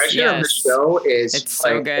 the direction of the show is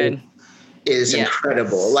so good. Is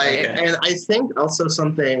incredible. Like, and I think also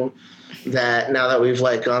something that now that we've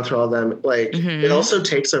like gone through all of them, like it also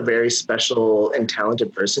takes a very special and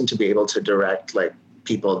talented person to be able to direct like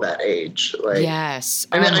people that age. Like,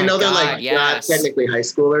 and I know they're like not technically high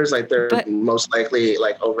schoolers, like they're most likely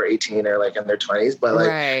like over 18 or like in their 20s, but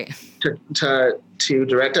like to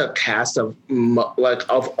direct a cast of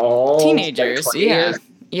all teenagers, like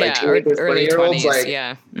teenagers, early 20-year-olds,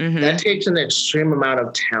 20s, like that takes an extreme amount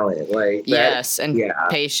of talent, like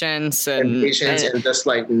patience and just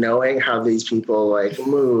like knowing how these people like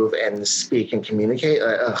move and speak and communicate.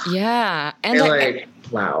 And like,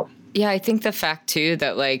 wow. Yeah, I think the fact too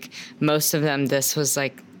that like most of them, this was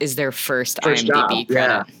like is their first IMDb job.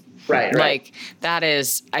 credit. Yeah. Right. Like that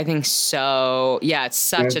is, I think so. Yeah, it's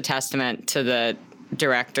such a testament to the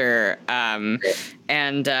director.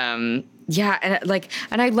 Yeah,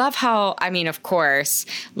 and I love how, I mean, of course,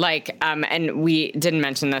 like, and we didn't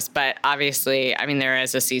mention this, but obviously, I mean, there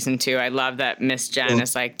is a season 2. I love that Miss Jen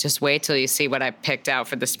is like, just wait till you see what I picked out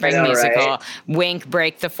for the spring musical. Right? Wink,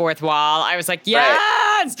 break the fourth wall. I was like,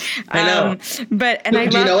 yes! Right. I know.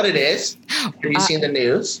 Do you know what it is? Have you seen the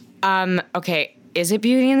news? Okay. Is it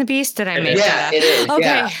Beauty and the Beast? Did I make that up? Yeah, it is. Okay.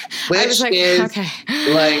 Yeah. Which is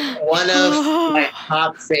like one of my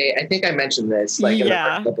top favorite. I think I mentioned this like in the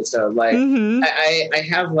first episode. Like I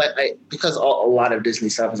have because a lot of Disney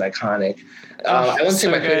stuff is iconic. I wouldn't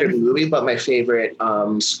say my favorite movie, but my favorite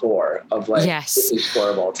score of like Disney score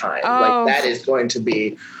of all time. Like that is going to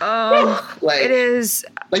be like it is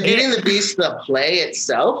like Beauty and the Beast, the play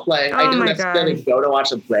itself. Like I don't necessarily go to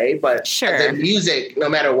watch a play, but the music, no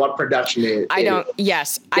matter what production it is, I don't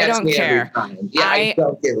care. Yeah, I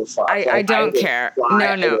don't give a fuck. I don't care.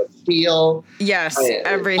 No. Feel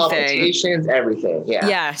everything. Everything. Yeah.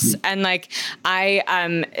 Yes, and like a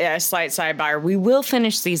slight sidebar. We will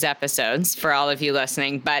finish these episodes for all of you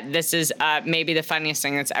listening, but this is maybe the funniest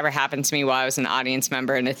thing that's ever happened to me while I was an audience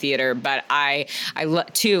member in a theater. But I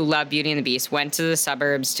too love Beauty and the Beast. Went to the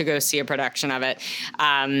suburbs to go see a production of it.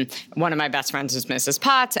 One of my best friends is Mrs.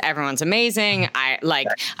 Potts. Everyone's amazing.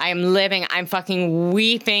 I'm fucking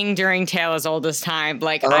weeping during Tale as Old as Time.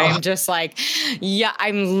 Like I'm just like, yeah,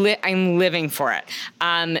 I'm living for it.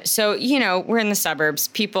 So we're in the suburbs.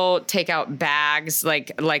 People take out bags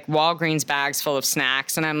like Walgreens bags full of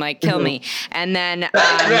snacks, and I'm like, kill me. And then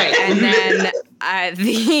it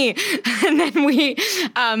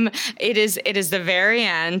is the very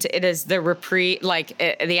end. It is the reprise, like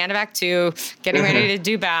at the end of Act 2, getting ready to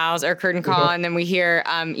do bows or curtain call, and then we hear,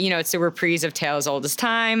 it's a reprise of Tale as Old as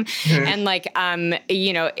Time, and like,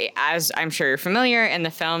 as I'm sure you're familiar in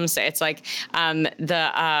the films, it's like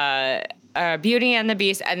Beauty and the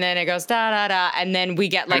Beast, and then it goes da da da, and then we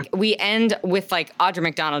get like we end with like Audra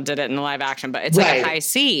McDonald did it in the live action, but it's like a high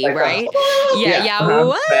C, like right?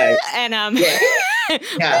 And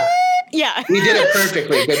yeah, we did it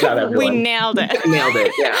perfectly. Good job, everyone. We nailed it.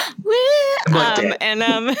 Yeah.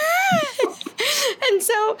 And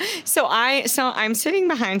so I'm sitting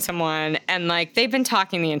behind someone, and like they've been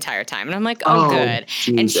talking the entire time, and I'm like, oh good.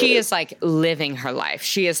 Jesus. And she is like living her life.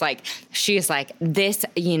 She is like this,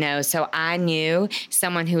 so I knew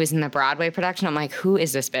someone who was in the Broadway production. I'm like, who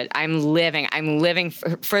is this bitch? I'm living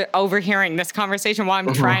for overhearing this conversation while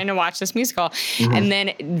I'm trying to watch this musical. And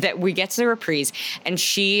then that we get to the reprise, and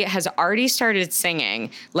she has already started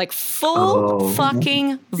singing like full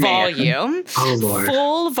fucking volume. Oh Lord.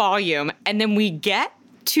 Full volume. And then we get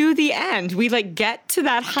to the end. We like get to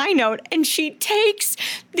that high note, and she takes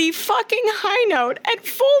the fucking high note at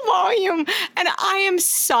full volume, and I am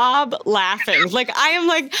sob laughing. Like I am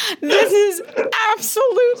like, this is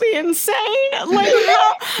absolutely insane. Like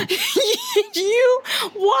how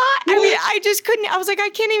what? I mean, I just couldn't. I was like, I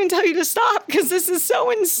can't even tell you to stop because this is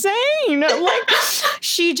so insane. Like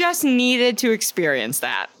she just needed to experience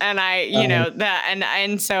that, and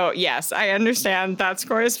and so yes, I understand that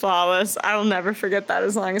score is flawless. I'll never forget that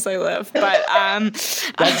as long as I live. But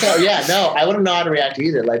that's I wouldn't know how to react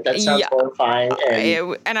either. Like that sounds horrifying,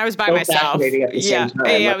 and I was by myself.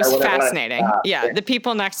 It was fascinating. The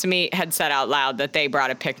people next to me had said out loud that they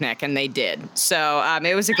brought a picnic, and they did. So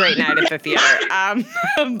it was a great night at the theater.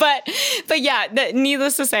 But yeah,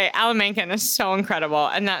 needless to say, Alan Menken is so incredible,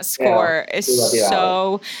 and that score is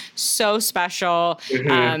so special.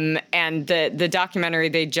 And the documentary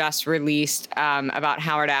they just released about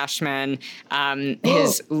Howard Ashman,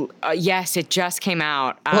 yes, it just came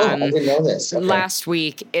out I didn't know this. last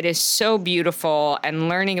week. It is so beautiful, and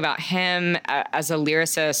learning about him as a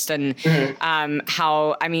lyricist, and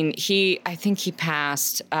how, I mean, I think he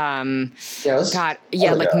passed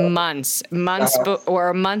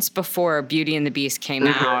months before Beauty and the Beast came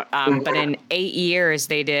out. But in 8 years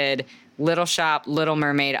they did Little Shop, Little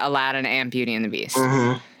Mermaid, Aladdin, and Beauty and the Beast.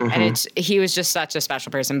 And he was just such a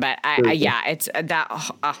special person. But it's that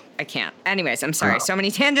I can't. Anyways, I'm sorry. So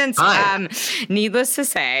many tangents. Needless to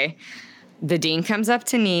say, the dean comes up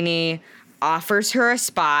to Nene, offers her a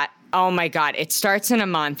spot. Oh my God, it starts in a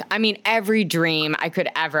month. I mean, every dream I could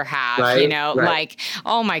ever have, like,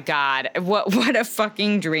 oh my God, what a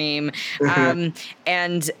fucking dream. And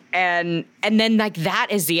then like, that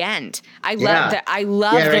is the end. I love that. I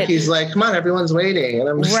love that. He's like, come on, everyone's waiting. And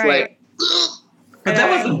I'm just like, But that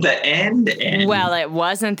wasn't the end. Well, it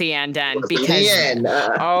wasn't the end because the end.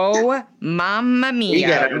 Oh, mamma mia. We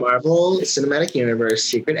get a Marvel Cinematic Universe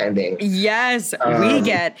secret ending. Yes, we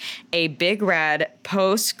get a big red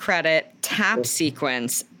post-credit tap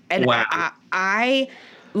sequence. And wow. I'm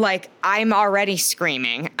already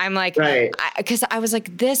screaming. I'm like, right. Because I was like,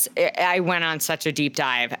 I went on such a deep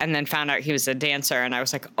dive and then found out he was a dancer. And I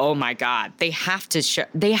was like, oh my God, they have to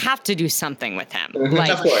do something with him. Mm-hmm.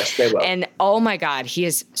 Like, of course they will. And oh my God, he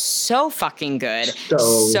is so fucking good.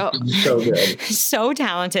 So good. So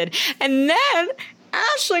talented. And then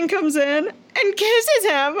Ashlyn comes in and kisses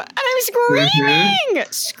him, and I'm screaming.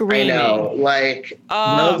 Screaming. I know.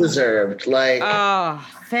 Well deserved. Oh,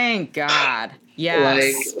 thank God.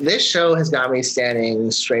 Yes. This show has got me standing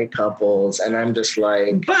straight couples, and I'm just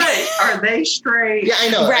like, but are they straight? Yeah, I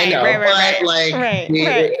know.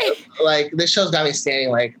 Right. This show's got me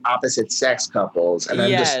standing opposite sex couples, and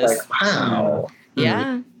I'm just like, wow.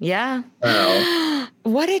 Yeah. Yeah. Wow.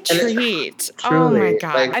 What a treat. Truly, oh my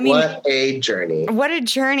God. What a journey. What a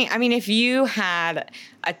journey. I mean, if you had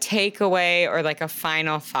a takeaway or a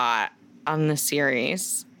final thought on the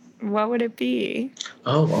series, what would it be?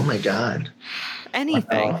 Oh my God.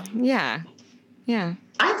 Anything. Yeah.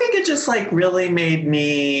 I think it just really made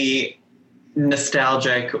me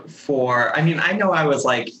nostalgic for, I know I was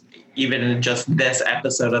even in just this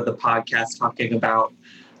episode of the podcast talking about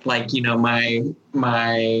my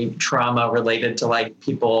trauma related to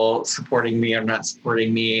people supporting me or not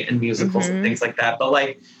supporting me in musicals and things like that.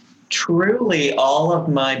 But truly all of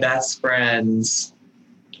my best friends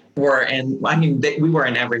were in, we were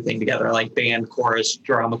in everything together, band, chorus,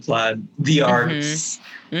 drama club, the arts.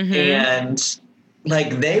 And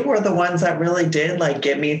they were the ones that really did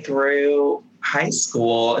get me through high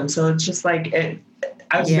school. And so it's just I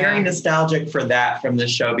was very nostalgic for that from the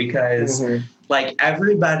show because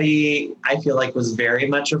everybody I feel was very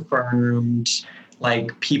much affirmed.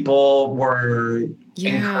 People were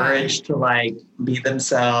encouraged to be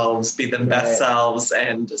themselves, be their best selves,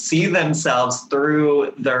 and see themselves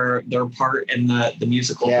through their part in the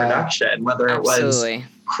musical production, whether it was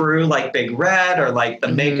crew Big Red or the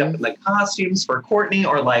makeup and the costumes for Courtney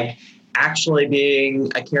or actually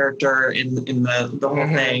being a character in the whole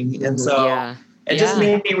thing. And so it just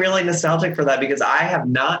made me really nostalgic for that because I have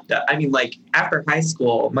not done, after high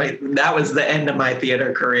school, that was the end of my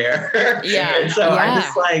theater career. And so I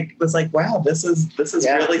just was wow, this is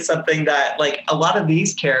really something that a lot of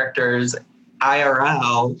these characters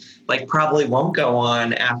IRL probably won't go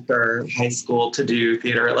on after high school to do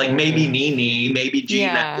theater. Maybe Nene, maybe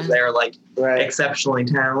Gina, because they're exceptionally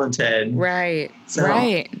talented. Right. So,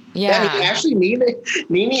 right. Yeah. Actually, Nene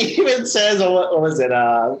even says, what was it?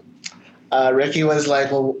 Ricky was like,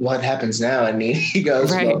 well, what happens now? And he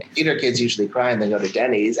goes, well, theater kids usually cry and then go to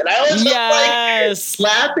Denny's. And I was just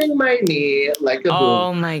slapping my knee like a boom.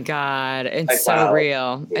 Oh my God. It's so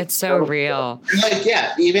real. It's so real.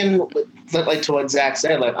 Even to what Zach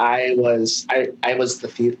said, I was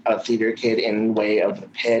the theater kid in Way of the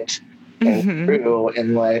Pit and Crew,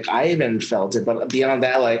 and I even felt it. But beyond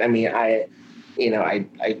that, I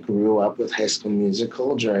grew up with High School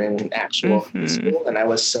Musical during actual high school, and I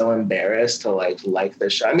was so embarrassed to like the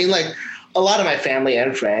show. A lot of my family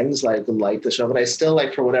and friends liked the show, but I still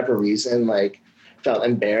for whatever reason felt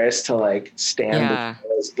embarrassed to stand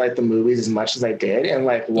the movies as much as I did, and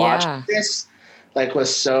watching this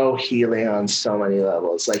was so healing on so many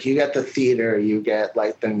levels. You get the theater, you get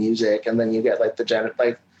the music, and then you get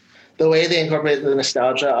the way they incorporated the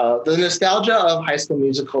nostalgia of High School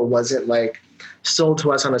Musical wasn't sold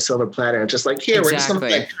to us on a silver platter. It's just here, we're just going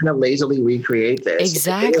to kind of lazily recreate this.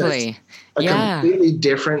 Exactly. A completely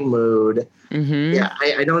different mood. Yeah,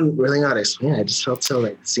 I don't really know how to explain it. I just felt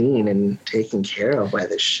so seen and taken care of by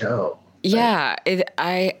this show. Yeah,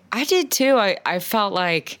 I did too. I felt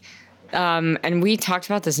and we talked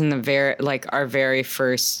about this in the our very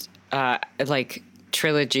first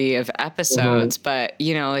trilogy of episodes, but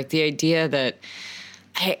the idea that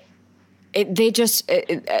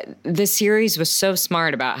the series was so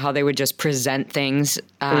smart about how they would just present things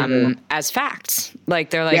as facts.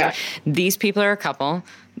 They're these people are a couple.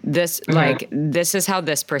 This this is how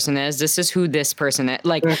this person is. This is who this person is.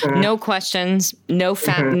 No questions, no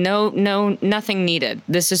fact, no nothing needed.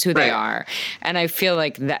 This is who they are. And I feel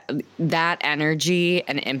that energy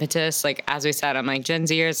and impetus, as we said, I'm Gen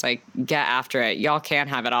Zers, get after it. Y'all can't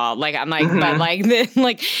have it all. But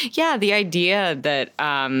the idea that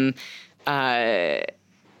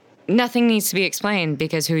nothing needs to be explained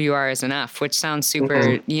because who you are is enough, which sounds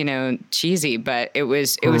super, cheesy, but it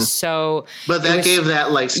was so. But that gave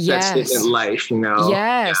that like statement life,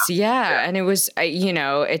 Yes, yeah. And it was,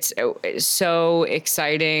 it's so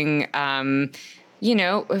exciting.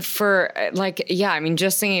 For like,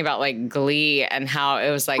 just thinking about like Glee and how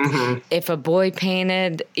it was like, if a boy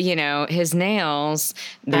painted, his nails,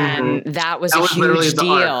 then that was a huge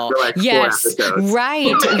deal. Like yes,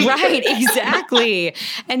 right, exactly.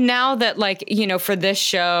 And now that like, for this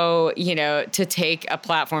show, to take a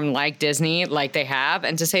platform like Disney, like they have,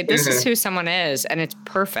 and to say, this is who someone is, and it's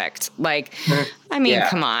perfect. Like, I mean,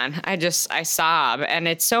 come on. I sob, and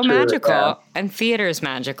it's so magical, and theater is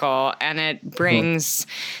magical, and it brings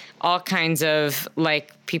all kinds of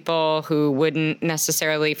like people who wouldn't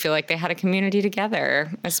necessarily feel like they had a community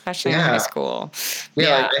together, especially in high school.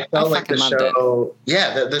 I felt like the show.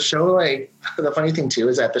 The show, like, the funny thing too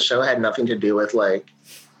is that the show had nothing to do with like.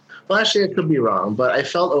 Well, actually, I could be wrong, but I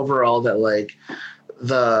felt overall that like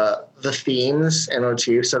the themes and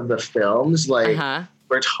motifs of the films like.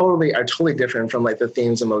 Are totally different from like the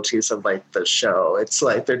themes and motifs of like the show. It's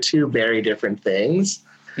like they're two very different things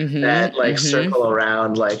that like circle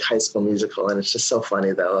around like High School Musical, and it's just so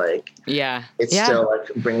funny that like still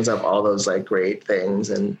like brings up all those like great things,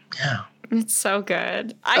 and it's so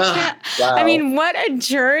good. I can't. Wow. I mean, what a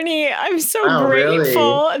journey! I'm so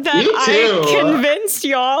grateful that I convinced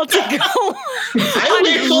y'all to go. I'm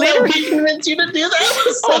grateful that we convinced you to do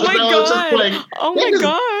that. Oh my god! Oh my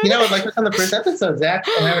god! Like on the first episode, Zach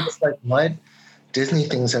and I were just like, what Disney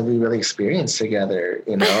things have we really experienced together?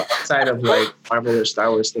 Outside of like Marvel or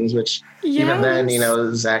Star Wars things, which even then,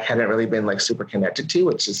 Zach hadn't really been like super connected to,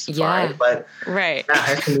 which is fine. But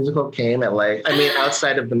High School Musical came at like, I mean,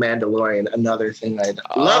 outside of The Mandalorian, another thing I'd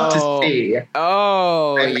love to see.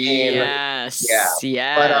 Oh, yes. But it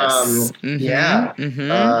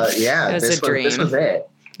was a dream. This was it.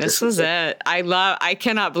 This was it. I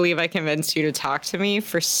cannot believe I convinced you to talk to me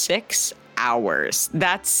for 6 hours.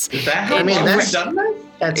 That's easy. That's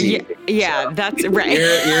right.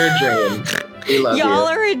 You're a dream. We love y'all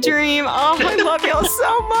are a dream. Oh, I love y'all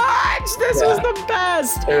so much. This was the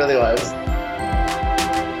best. It really was.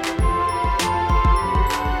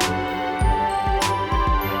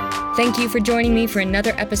 Thank you for joining me for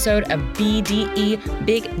another episode of BDE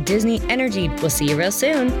Big Disney Energy. We'll see you real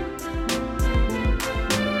soon.